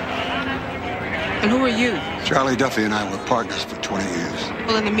 And who are you? Charlie Duffy and I were partners for 20 years.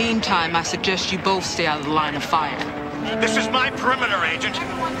 Well, in the meantime, I suggest you both stay out of the line of fire. This is my perimeter, Agent.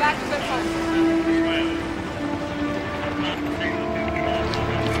 Everyone back to their posts.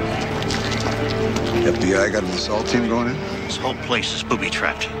 FBI got an assault team going in? This whole place is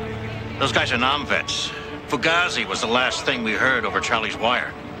booby-trapped. Those guys are non-vets. Fugazi was the last thing we heard over Charlie's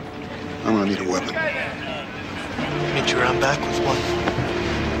wire. I'm gonna need a weapon. Meet you around back with one.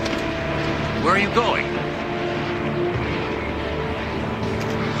 Where are you going?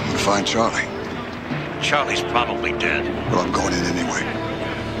 I'm gonna find Charlie. Charlie's probably dead. Well, I'm going in anyway.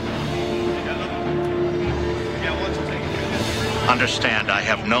 Understand, I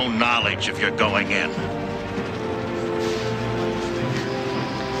have no knowledge if you're going in.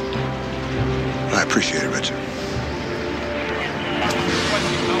 I appreciate it, Richard.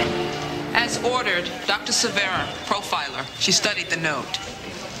 As ordered, Dr. Severa, profiler. She studied the note.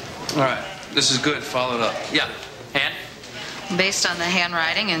 All right. This is good. Follow it up. Yeah. And? Based on the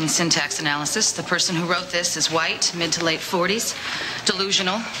handwriting and syntax analysis, the person who wrote this is white, mid to late 40s,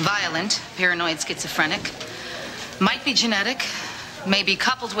 delusional, violent, paranoid schizophrenic. Might be genetic, may be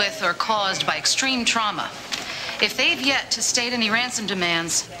coupled with or caused by extreme trauma. If they've yet to state any ransom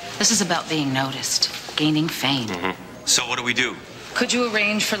demands, this is about being noticed, gaining fame. So what do we do? Could you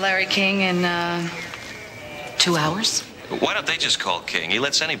arrange for Larry King in 2 hours? Why don't they just call King? He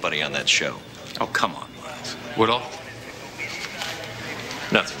lets anybody on that show. Oh, come on, Miles. Woodall?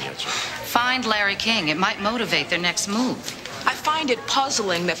 Nothing yet, sir. Find Larry King. It might motivate their next move. I find it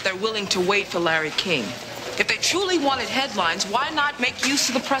puzzling that they're willing to wait for Larry King. If they truly wanted headlines, why not make use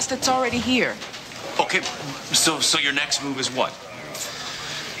of the press that's already here? Okay, so your next move is what?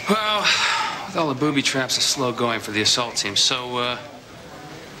 Well, with all the booby traps, it's slow going for the assault team. So,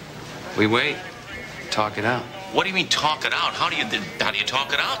 we wait. Talk it out. What do you mean talk it out? How do you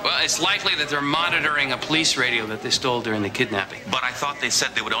talk it out? Well, it's likely that they're monitoring a police radio that they stole during the kidnapping. But I thought they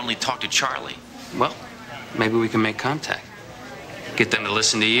said they would only talk to Charlie. Well, maybe we can make contact. Get them to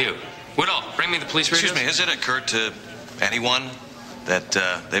listen to you. Woodall, bring me the police radio. Excuse me, has it occurred to anyone that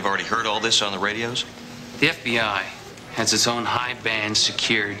they've already heard all this on the radios? The FBI has its own high-band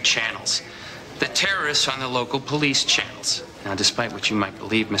secured channels. The terrorists are on the local police channels. Now, despite what you might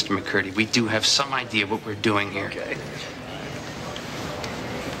believe, Mr. McCurdy, we do have some idea what we're doing here. Okay.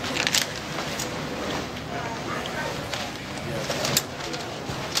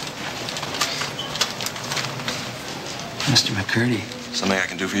 Mr. McCurdy. Something I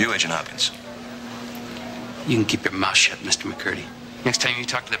can do for you, Agent Hopkins. You can keep your mouth shut, Mr. McCurdy. Next time you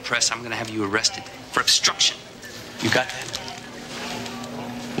talk to the press, I'm going to have you arrested for obstruction. You got that?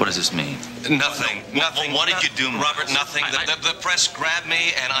 What does this mean? Nothing. Nothing. What did you do, Robert? Nothing. The press grabbed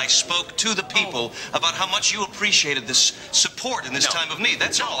me, and I spoke to the people about how much you appreciated this support in this time of need.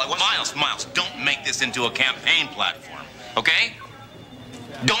 That's all. I want. Miles, don't make this into a campaign platform, okay?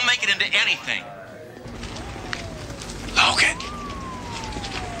 Don't make it into anything. Logan.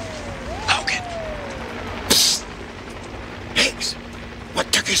 Logan. Psst. Higgs,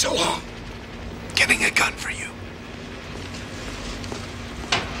 what took you so long? Getting a gun for you.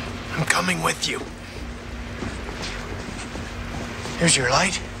 I'm coming with you. Here's your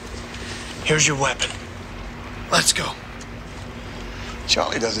light. Here's your weapon. Let's go.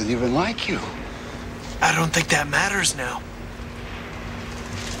 Charlie doesn't even like you. I don't think that matters now.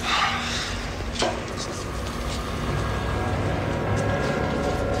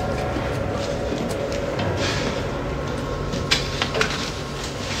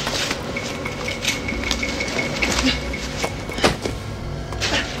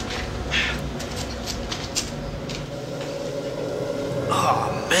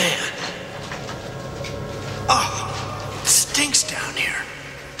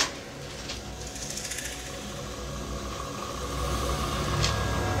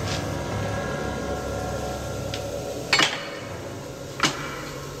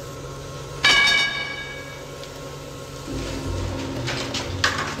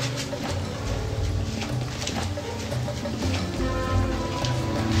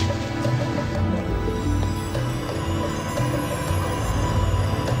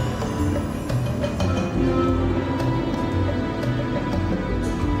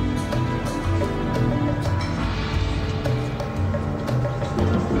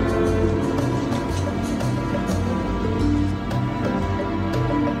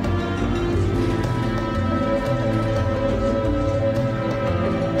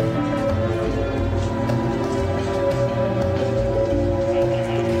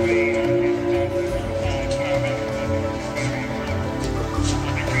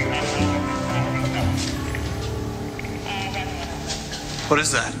 What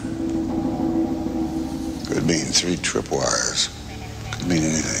is that? Could mean 3 tripwires. Could mean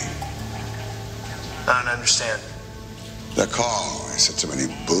anything. I don't understand. The call. They set so many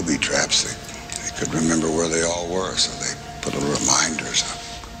booby traps they could remember where they all were, so they put little reminders up.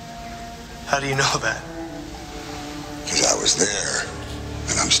 How do you know that? Because I was there,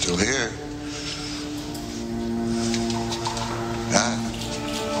 and I'm still here.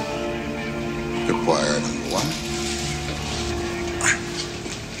 Tripwire number 1.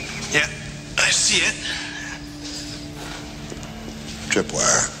 Yeah, I see it.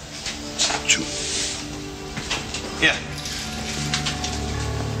 Tripwire 2. Yeah.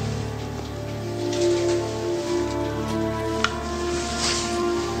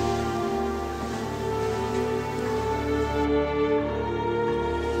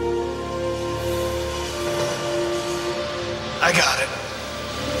 I got it.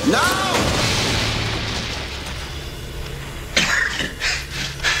 No!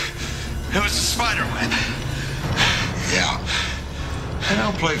 It was a spider web. Yeah. They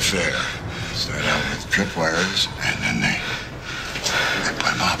don't play fair. Start out with tripwires, and then they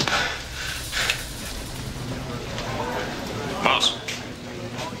put them up. Boss.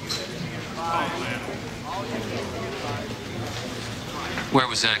 Where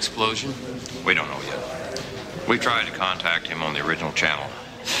was that explosion? We don't know yet. We tried to contact him on the original channel.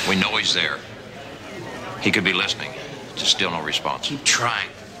 We know he's there. He could be listening. Just still no response. Keep trying.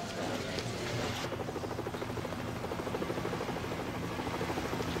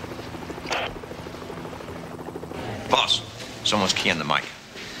 Boss, someone's keying the mic.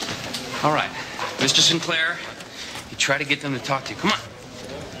 All right. Mr. Sinclair, you try to get them to talk to you. Come on.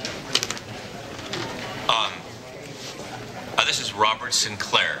 This is Robert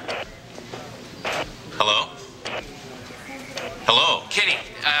Sinclair. Hello? Hello? Kenny.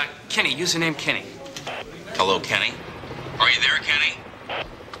 Kenny, use the name Kenny. Hello, Kenny? Are you there, Kenny?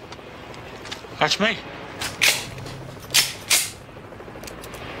 That's me.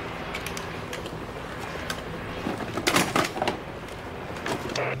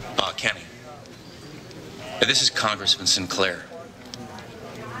 Kenny. This is Congressman Sinclair.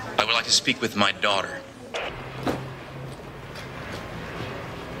 I would like to speak with my daughter.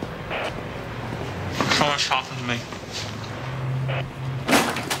 Someone's talking to me.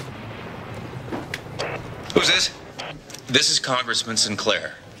 Who's this? This is Congressman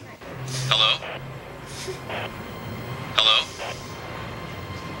Sinclair. Hello? Hello?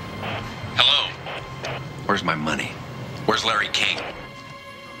 Hello? Where's my money? Where's Larry King?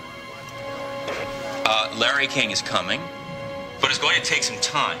 Larry King is coming, but it's going to take some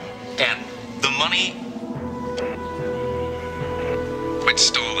time. And the money... Quit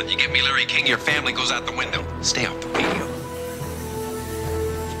stalling. You get me Larry King, your family goes out the window. Stay off the radio.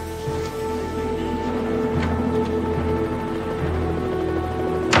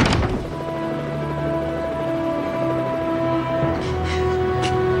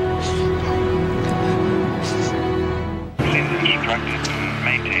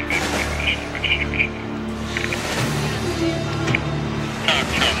 Maintain good registration.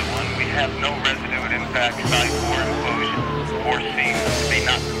 Charlie 1, we have no residue at impact, site or implosion, or scene. May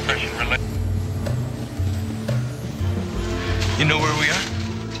not compression related. You know where we are?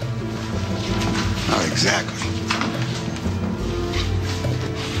 Not exactly.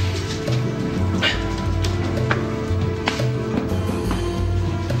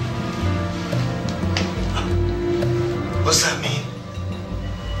 What's that mean?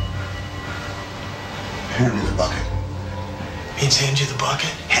 Hand me the bucket. Means hand you the bucket?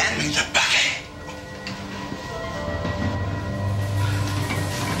 Hand me the bucket.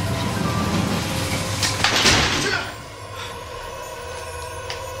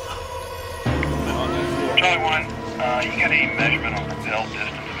 Charlie 1, you got a measurement on the bell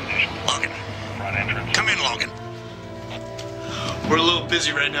distance condition. Logan. Front entrance. Come in, Logan. We're a little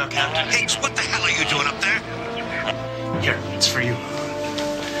busy right now, Captain. Higgs, what the hell are you doing up there? Here, it's for you.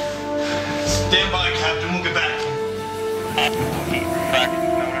 Stand by, Captain. We'll get back. Heat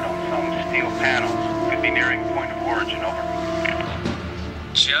refractions noted on some steel panels. Could be nearing point of origin. Over.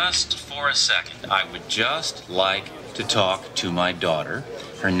 Just for a second, I would just like to talk to my daughter.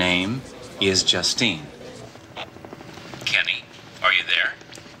 Her name is Justine. Kenny, are you there?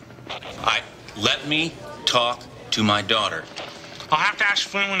 Let me talk to my daughter. I'll have to ask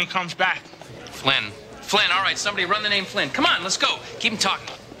Flynn when he comes back. Flynn, all right, somebody run the name Flynn. Come on, let's go. Keep him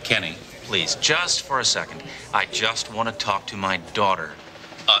talking. Kenny, please, just for a second. I just want to talk to my daughter.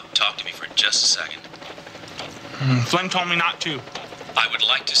 Talk to me for just a second. Flynn told me not to. I would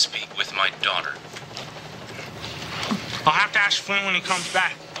like to speak with my daughter. I'll have to ask Flynn when he comes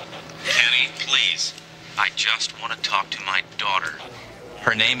back. Kenny, please. I just want to talk to my daughter.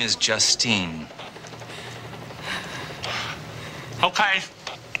 Her name is Justine. Okay.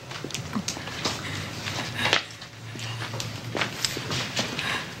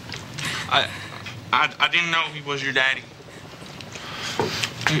 I didn't know he was your daddy.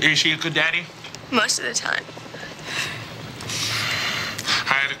 Is he a good daddy? Most of the time.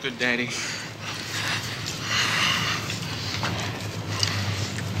 I had a good daddy.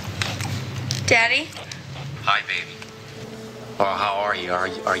 Daddy? Hi, baby. Well, how are you?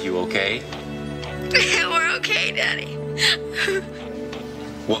 Are you okay? We're okay, Daddy.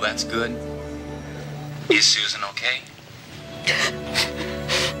 Well, that's good. Is Susan okay?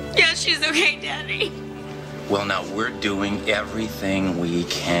 Yeah, she's okay, Daddy. Well, now, we're doing everything we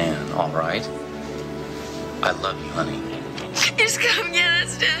can, all right? I love you, honey. Just come get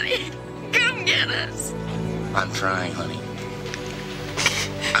us, Daddy. Come get us. I'm trying, honey.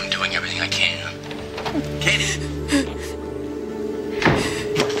 I'm doing everything I can. Katie!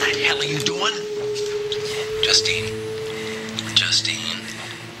 What the hell are you doing? Justine.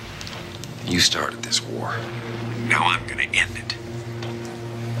 You started this war. Now I'm gonna end it.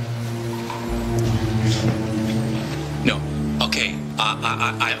 No, okay.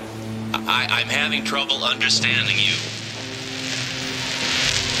 I'm having trouble understanding you.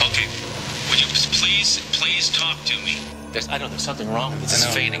 Okay, would you please talk to me? I know there's something wrong with this.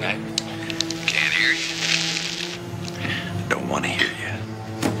 It's fading. I can't hear you. Don't want to hear you.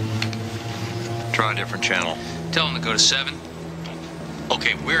 Try a different channel. Tell them to go to 7.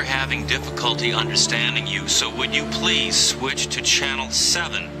 Okay, we're having difficulty understanding you, so would you please switch to channel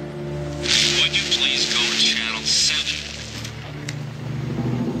 7? Would you please go to channel 7?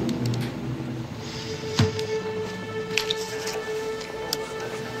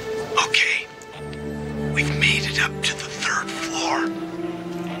 Okay. We've made it up to the 3rd floor.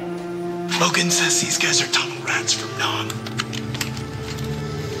 Logan says these guys are tunnel rats from Nam.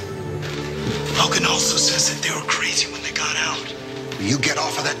 Logan also says that they were crazy when they got out. You get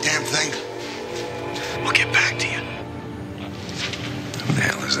off of that damn thing? We'll get back to you. Who the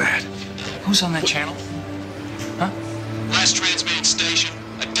hell is that? Who's on that channel? Last transmitting station.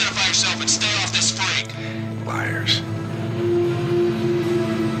 Identify yourself and stay off this freak. Liars.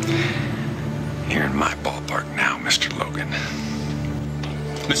 You're in my ballpark now, Mr. Logan.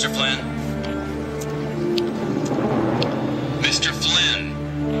 Mr. Flynn? Mr. Flynn?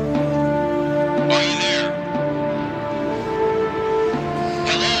 Are you there?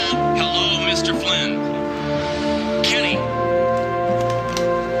 Hello, Mr. Flynn? Kenny?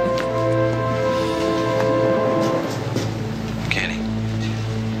 Kenny?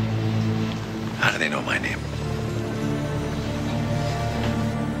 How do they know my name?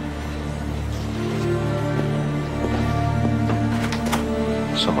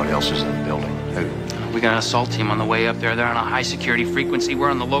 Somebody else is in the building. Who? We got an assault team on the way up there. They're on a high security frequency. We're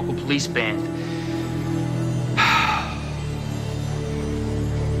on the local police band.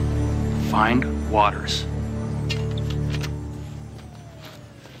 Find Waters.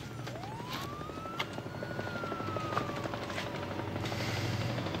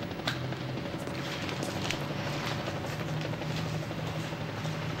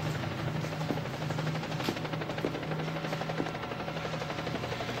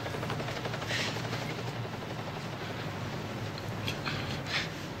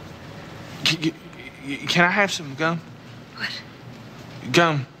 Can I have some gum? What?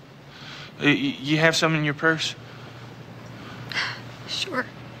 Gum. You have some in your purse? Sure.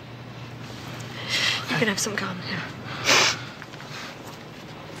 You can have some gum here.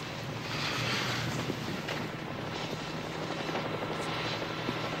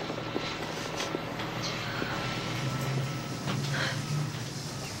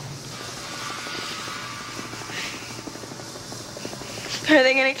 Are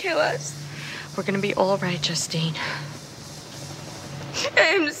they gonna kill us? We're gonna be all right, Justine. I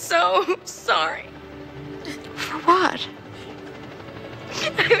am so sorry. For what?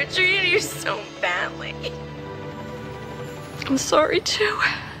 I treated you so badly. I'm sorry, too.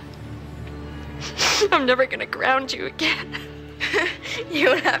 I'm never gonna ground you again. You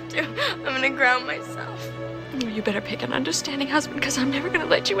don't have to. I'm gonna ground myself. You better pick an understanding husband, because I'm never gonna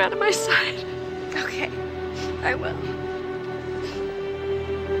let you out of my sight. Okay, I will.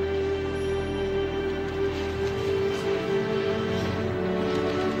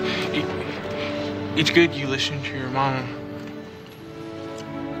 It's good you listen to your mama.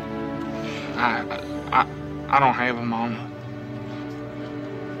 I don't have a mama.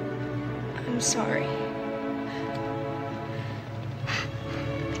 I'm sorry.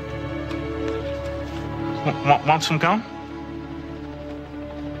 Want some gum?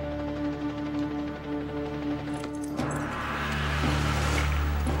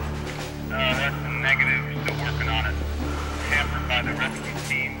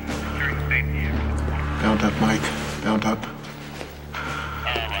 Build up, Mike. Build up.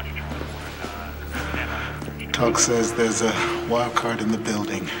 Talk says there's a wild card in the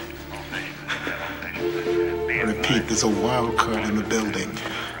building. Repeat, there's a wild card in the building.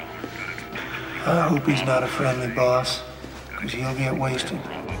 I hope he's not a friendly boss, because he'll get wasted.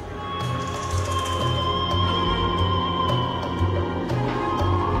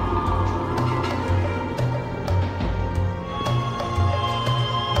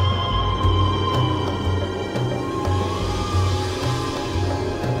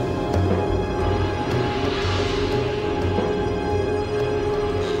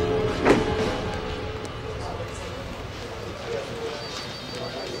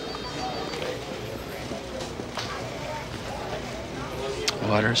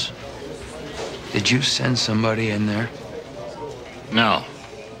 Waters, did you send somebody in there? No.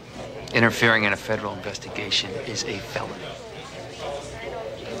 Interfering in a federal investigation is a felony.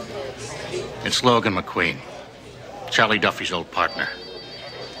 It's Logan McQueen, Charlie Duffy's old partner.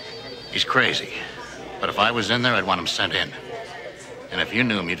 He's crazy, but if I was in there, I'd want him sent in. And if you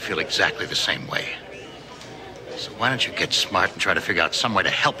knew him, you'd feel exactly the same way. So why don't you get smart and try to figure out some way to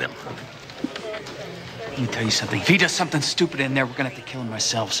help him? Let me tell you something. If he does something stupid in there, we're gonna have to kill him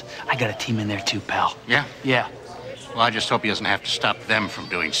ourselves. I got a team in there too, pal. Yeah? Yeah. Well, I just hope he doesn't have to stop them from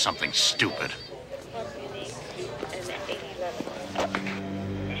doing something stupid.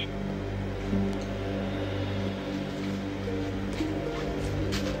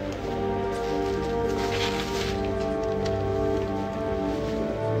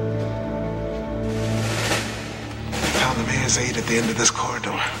 Found the mayor's aide at the end of this corridor.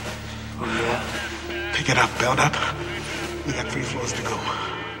 Oh, yeah? Pick it up, build up. We got 3 floors to go.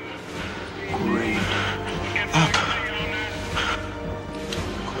 Great. Up.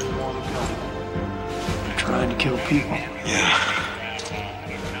 They're trying to kill people. Yeah.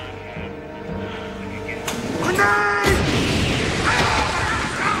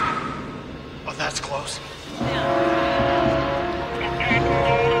 Oh, that's close.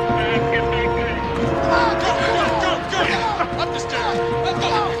 Up the stairs! Let's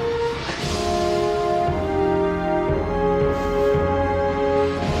go!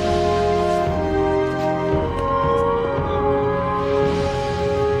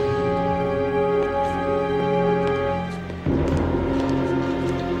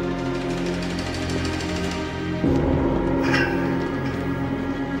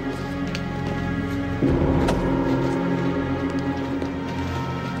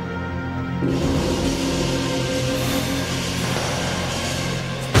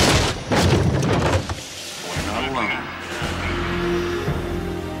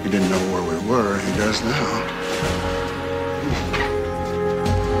 He didn't know where we were. He does now.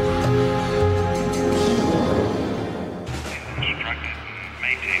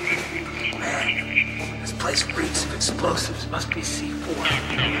 Man, this place reeks of explosives. Must be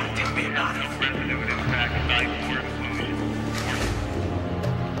C4. Tell me about it.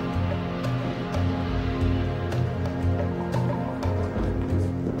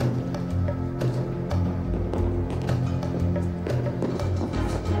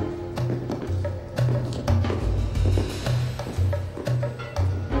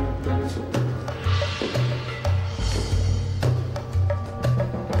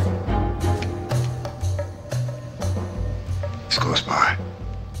 It's close by.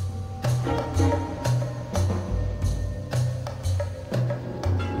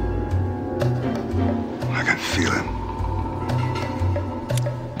 I can feel him.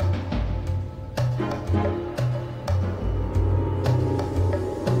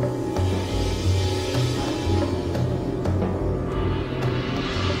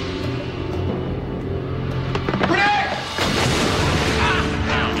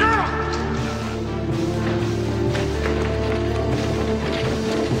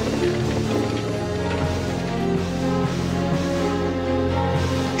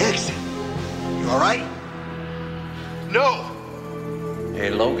 All right? No! Hey,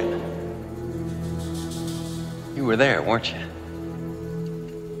 Logan. You were there, weren't you?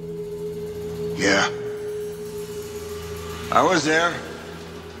 Yeah. I was there.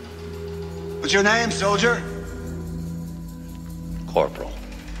 What's your name, soldier? Corporal.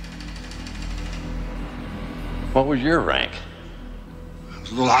 What was your rank? I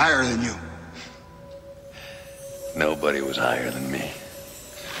was a little higher than you. Nobody was higher than me.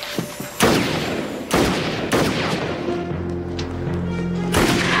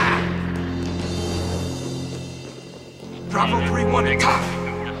 Bravo 3-1 top.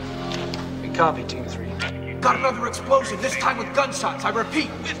 We copy, Team 3. Got another explosion, this time with gunshots. I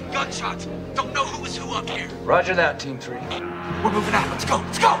repeat, with gunshots. Don't know who is who up here. Roger that, Team 3. We're moving out. Let's go.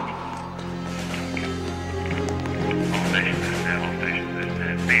 Let's go.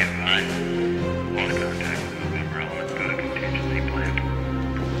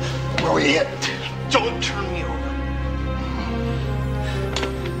 ahead. Don't turn me over.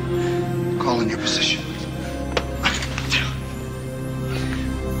 Call in your position.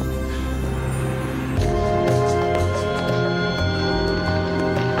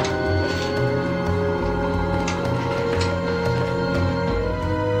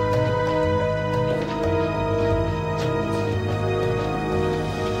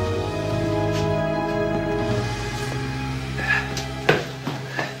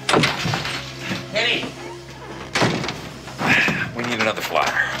 We need another flyer.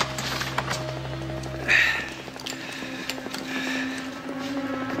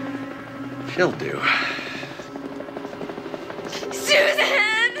 She'll do.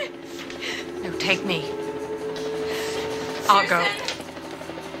 Susan! No, take me. I'll go.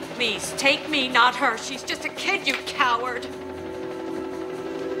 Please, take me, not her. She's just a kid, you coward.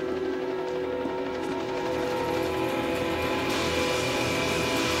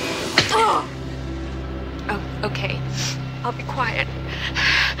 Oh, okay. I'll be quiet.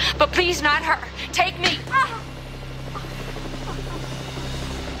 But please, not her. Take me.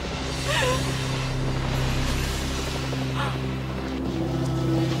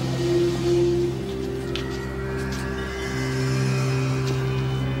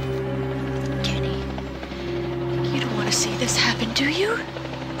 Kenny, you don't want to see this happen, do you?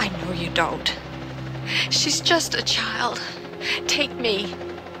 I know you don't. She's just a child. Take me.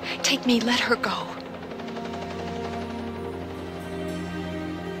 Take me, let her go.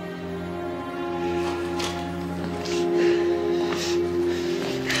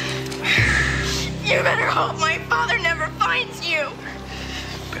 You better hope my father never finds you.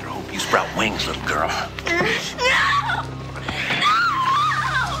 Better hope you sprout wings, little girl. No! No!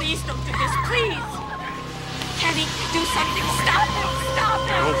 Please don't do this, please. Kenny, do something. Stop him. Stop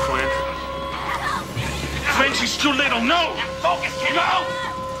him. No, Flynn. Flynn, she's too little. No! Focus, Kenny. No!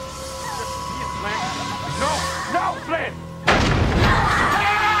 No! No, Flynn!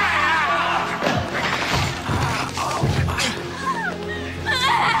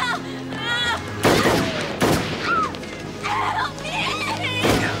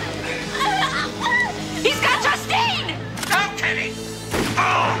 He's got Justine! No, Kenny!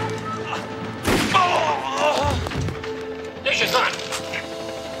 There's your son!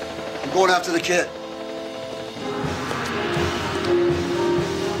 I'm going after the kid.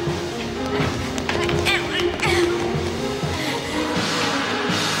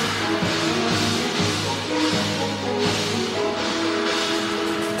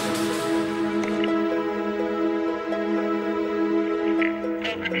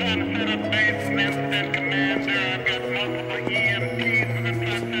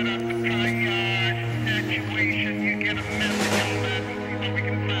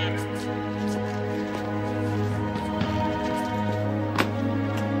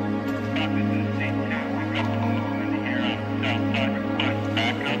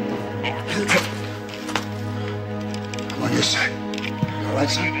 I'm on your side. You all right,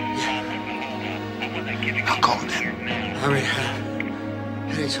 son? Yeah. I'll call him in. All right,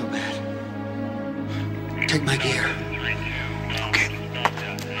 it ain't so bad. Take my gear.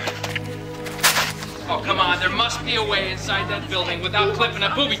 Oh, come on. There must be a way inside that building without clipping a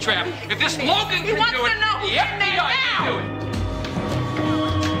booby trap. If this Logan can do it, the FBI can do it.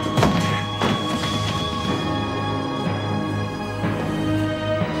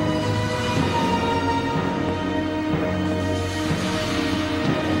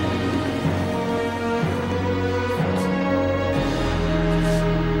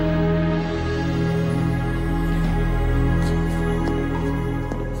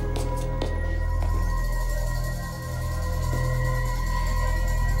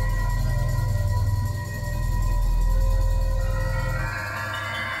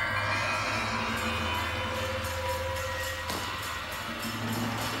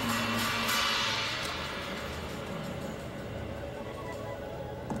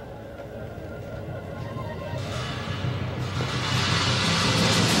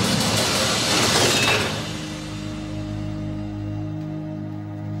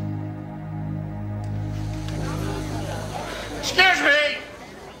 Excuse me!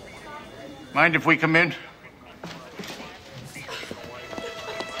 Mind if we come in?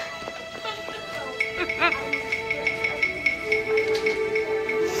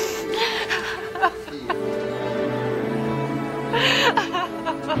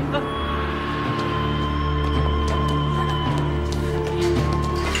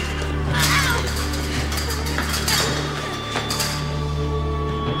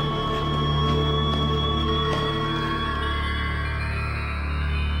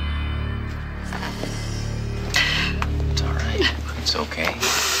 It's okay.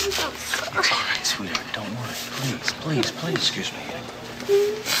 It's all right, sweetheart. Don't worry. Please. Excuse me.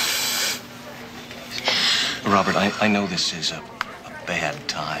 Robert, I know this is a bad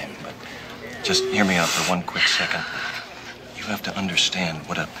time, but just hear me out for one quick second. You have to understand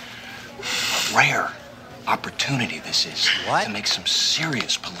what a rare opportunity this is. What? To make some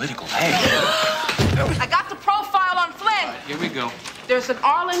serious political hay. I got the profile on Flynn. Here we go. There's an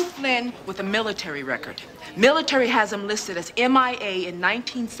Arlen Flynn with a military record. Military has him listed as MIA in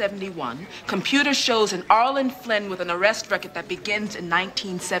 1971. Computer shows an Arlen Flynn with an arrest record that begins in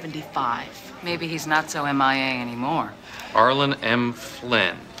 1975. Maybe he's not so MIA anymore. Arlen M.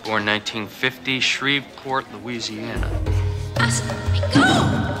 Flynn, born 1950, Shreveport, Louisiana.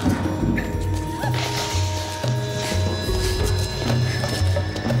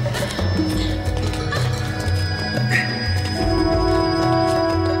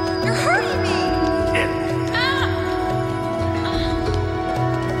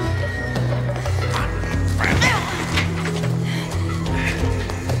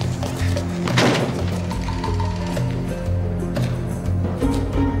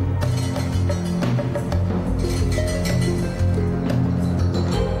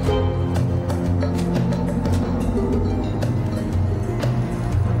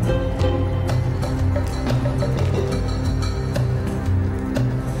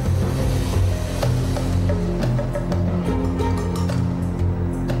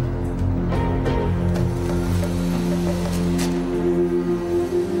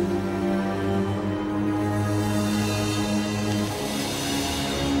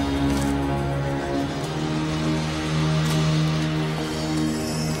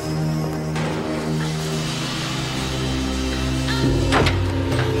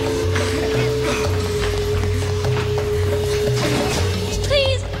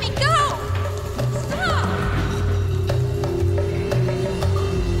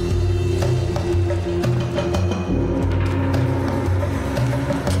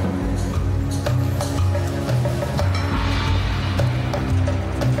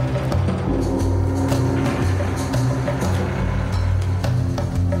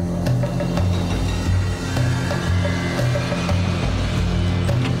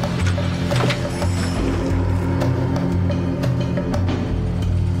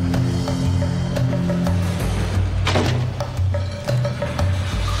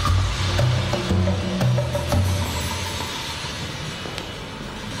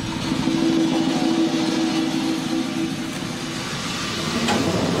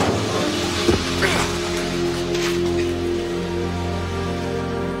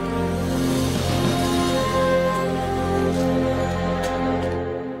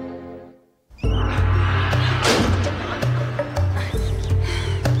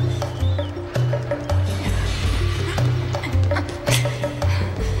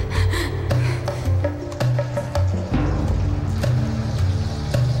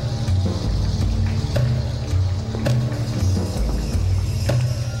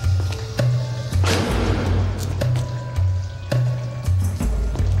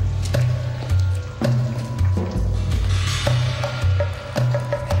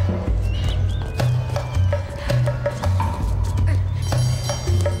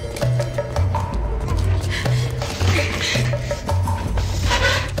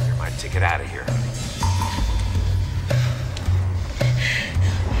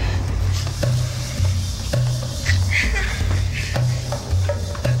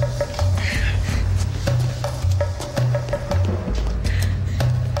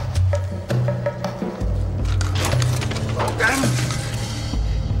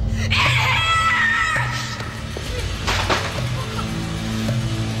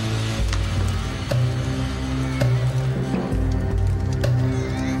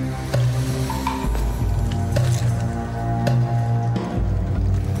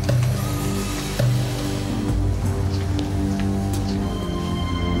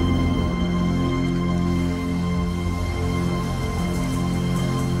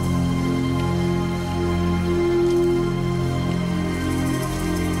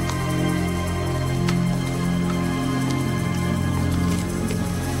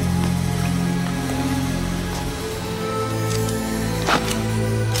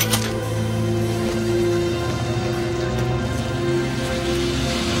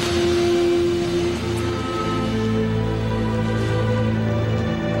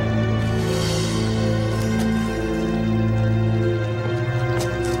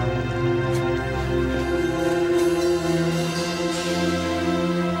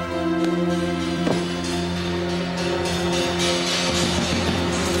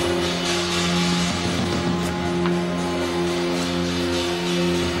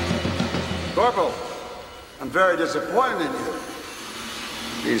 Corporal, I'm very disappointed in you.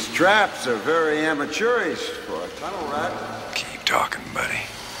 These traps are very amateurish for a tunnel rat. Keep talking, buddy.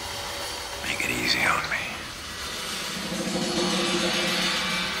 Make it easy on me.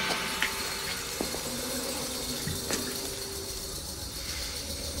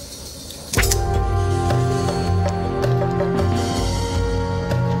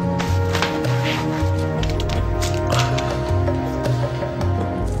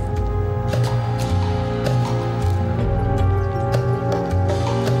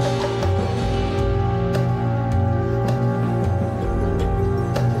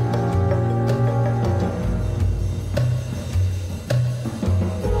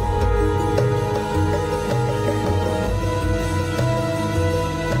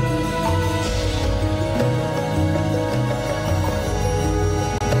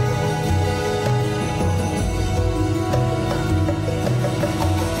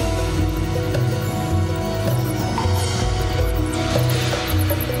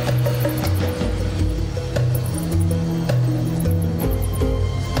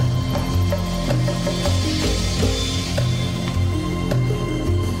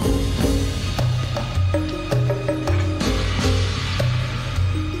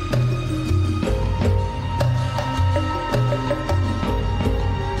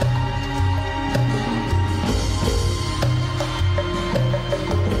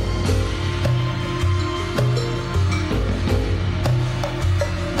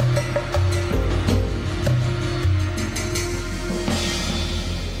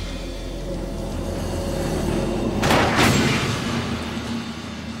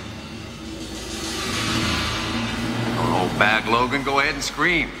 Bag, Logan, go ahead and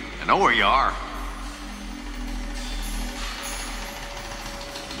scream. I know where you are.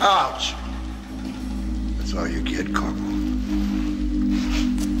 Ouch! That's all you get, Corporal.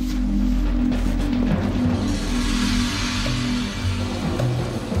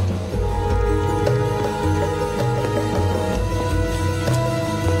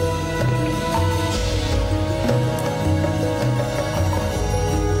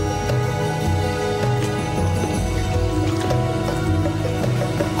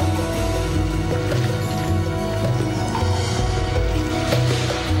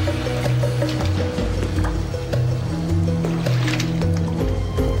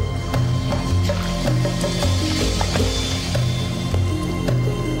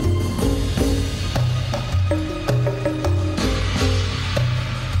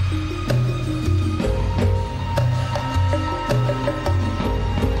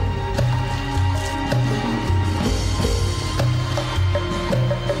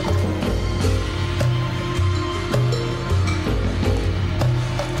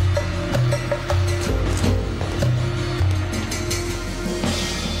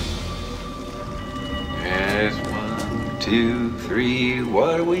 Two, three,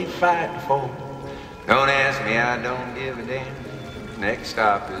 what are we fighting for? Don't ask me, I don't give a damn. Next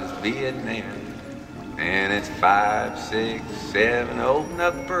stop is Vietnam. And it's 5, 6, 7, open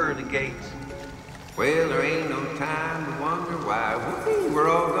up the pearly gates. Well, there ain't no time to wonder why we're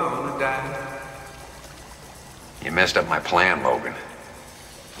all gonna die. You messed up my plan, Logan.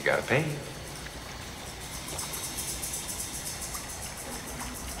 You gotta pay.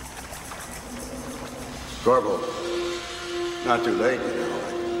 Corporal, not too late, you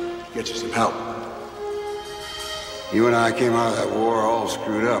know. I get you some help. You and I came out of that war all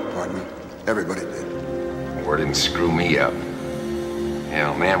screwed up, partner. Everybody did. War didn't screw me up.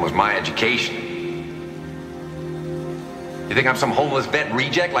 Hell, man, was my education. You think I'm some homeless vet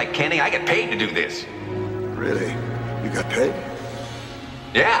reject like Kenny? I get paid to do this. Really? You got paid?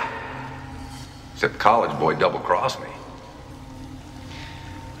 Yeah. Except the college boy double-crossed me.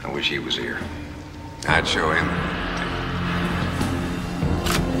 I wish he was here. I'd show him.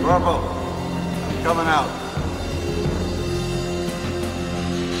 Corporal, I'm coming out.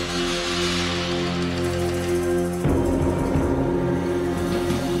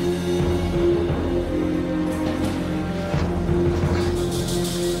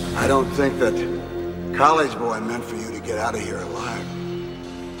 I don't think that college boy meant for you to get out of here alive.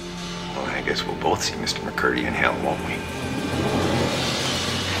 Well, I guess we'll both see Mr. McCurdy in hell, won't we?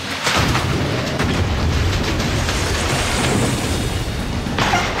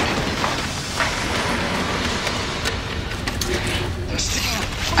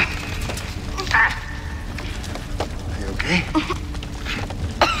 Are you okay?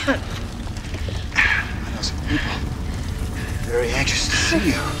 I know some people very anxious to see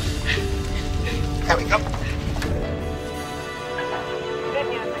you. There we go.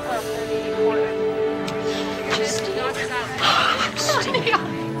 Just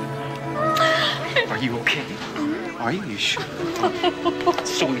you okay? Are you? You sure?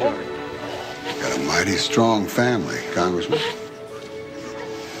 Sweetheart. Got a mighty strong family, Congressman.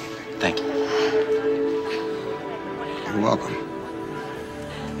 Thank you. You're welcome.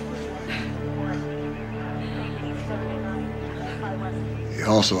 You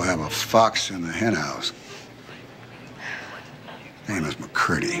also have a fox in the henhouse. Name is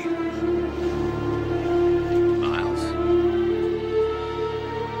McCurdy. Miles?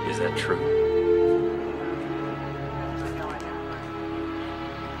 Is that true?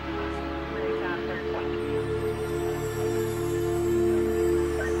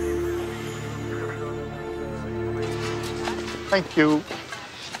 Thank you.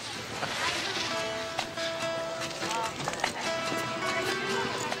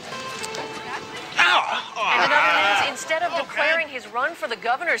 And in other news, instead of declaring his run for the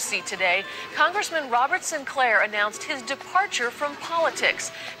governor's seat today, Congressman Robert Sinclair announced his departure from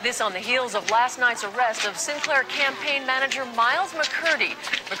politics. This on the heels of last night's arrest of Sinclair campaign manager Miles McCurdy.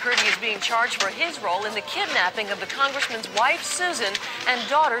 McCurdy is being charged for his role in the kidnapping of the congressman's wife, Susan, and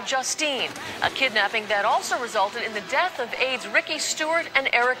daughter, Justine. A kidnapping that also resulted in the death of aides Ricky Stewart and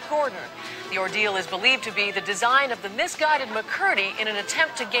Eric Gordon. The ordeal is believed to be the design of the misguided McCurdy in an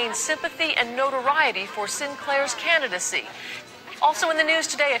attempt to gain sympathy and notoriety for Sinclair's candidacy. Also in the news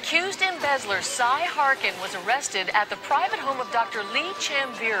today, accused embezzler Cy Harkin was arrested at the private home of Dr. Lee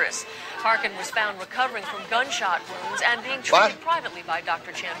Chambiris. Harkin was found recovering from gunshot wounds and being treated privately by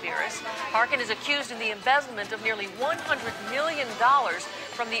Dr. Chambiris. Harkin is accused in the embezzlement of nearly $100 million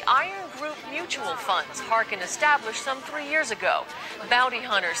from the Iron Group mutual funds Harkin established some 3 years ago. Bounty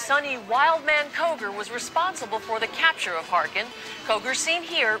hunter Sonny Wildman Koger was responsible for the capture of Harkin. Koger, seen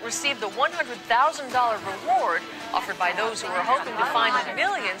here, received the $100,000 reward offered by those who are hoping to find the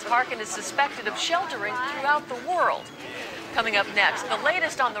millions Harkin is suspected of sheltering throughout the world. Coming up next, the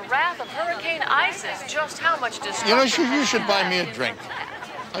latest on the wrath of Hurricane Isis, just how much destruction... You should buy me a drink.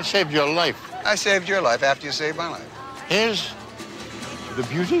 I saved your life. I saved your life after you saved my life. Here's the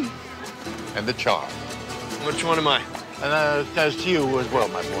beauty and the charm. Which one am I? And that's to you as well,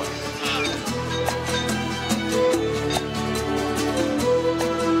 my boy.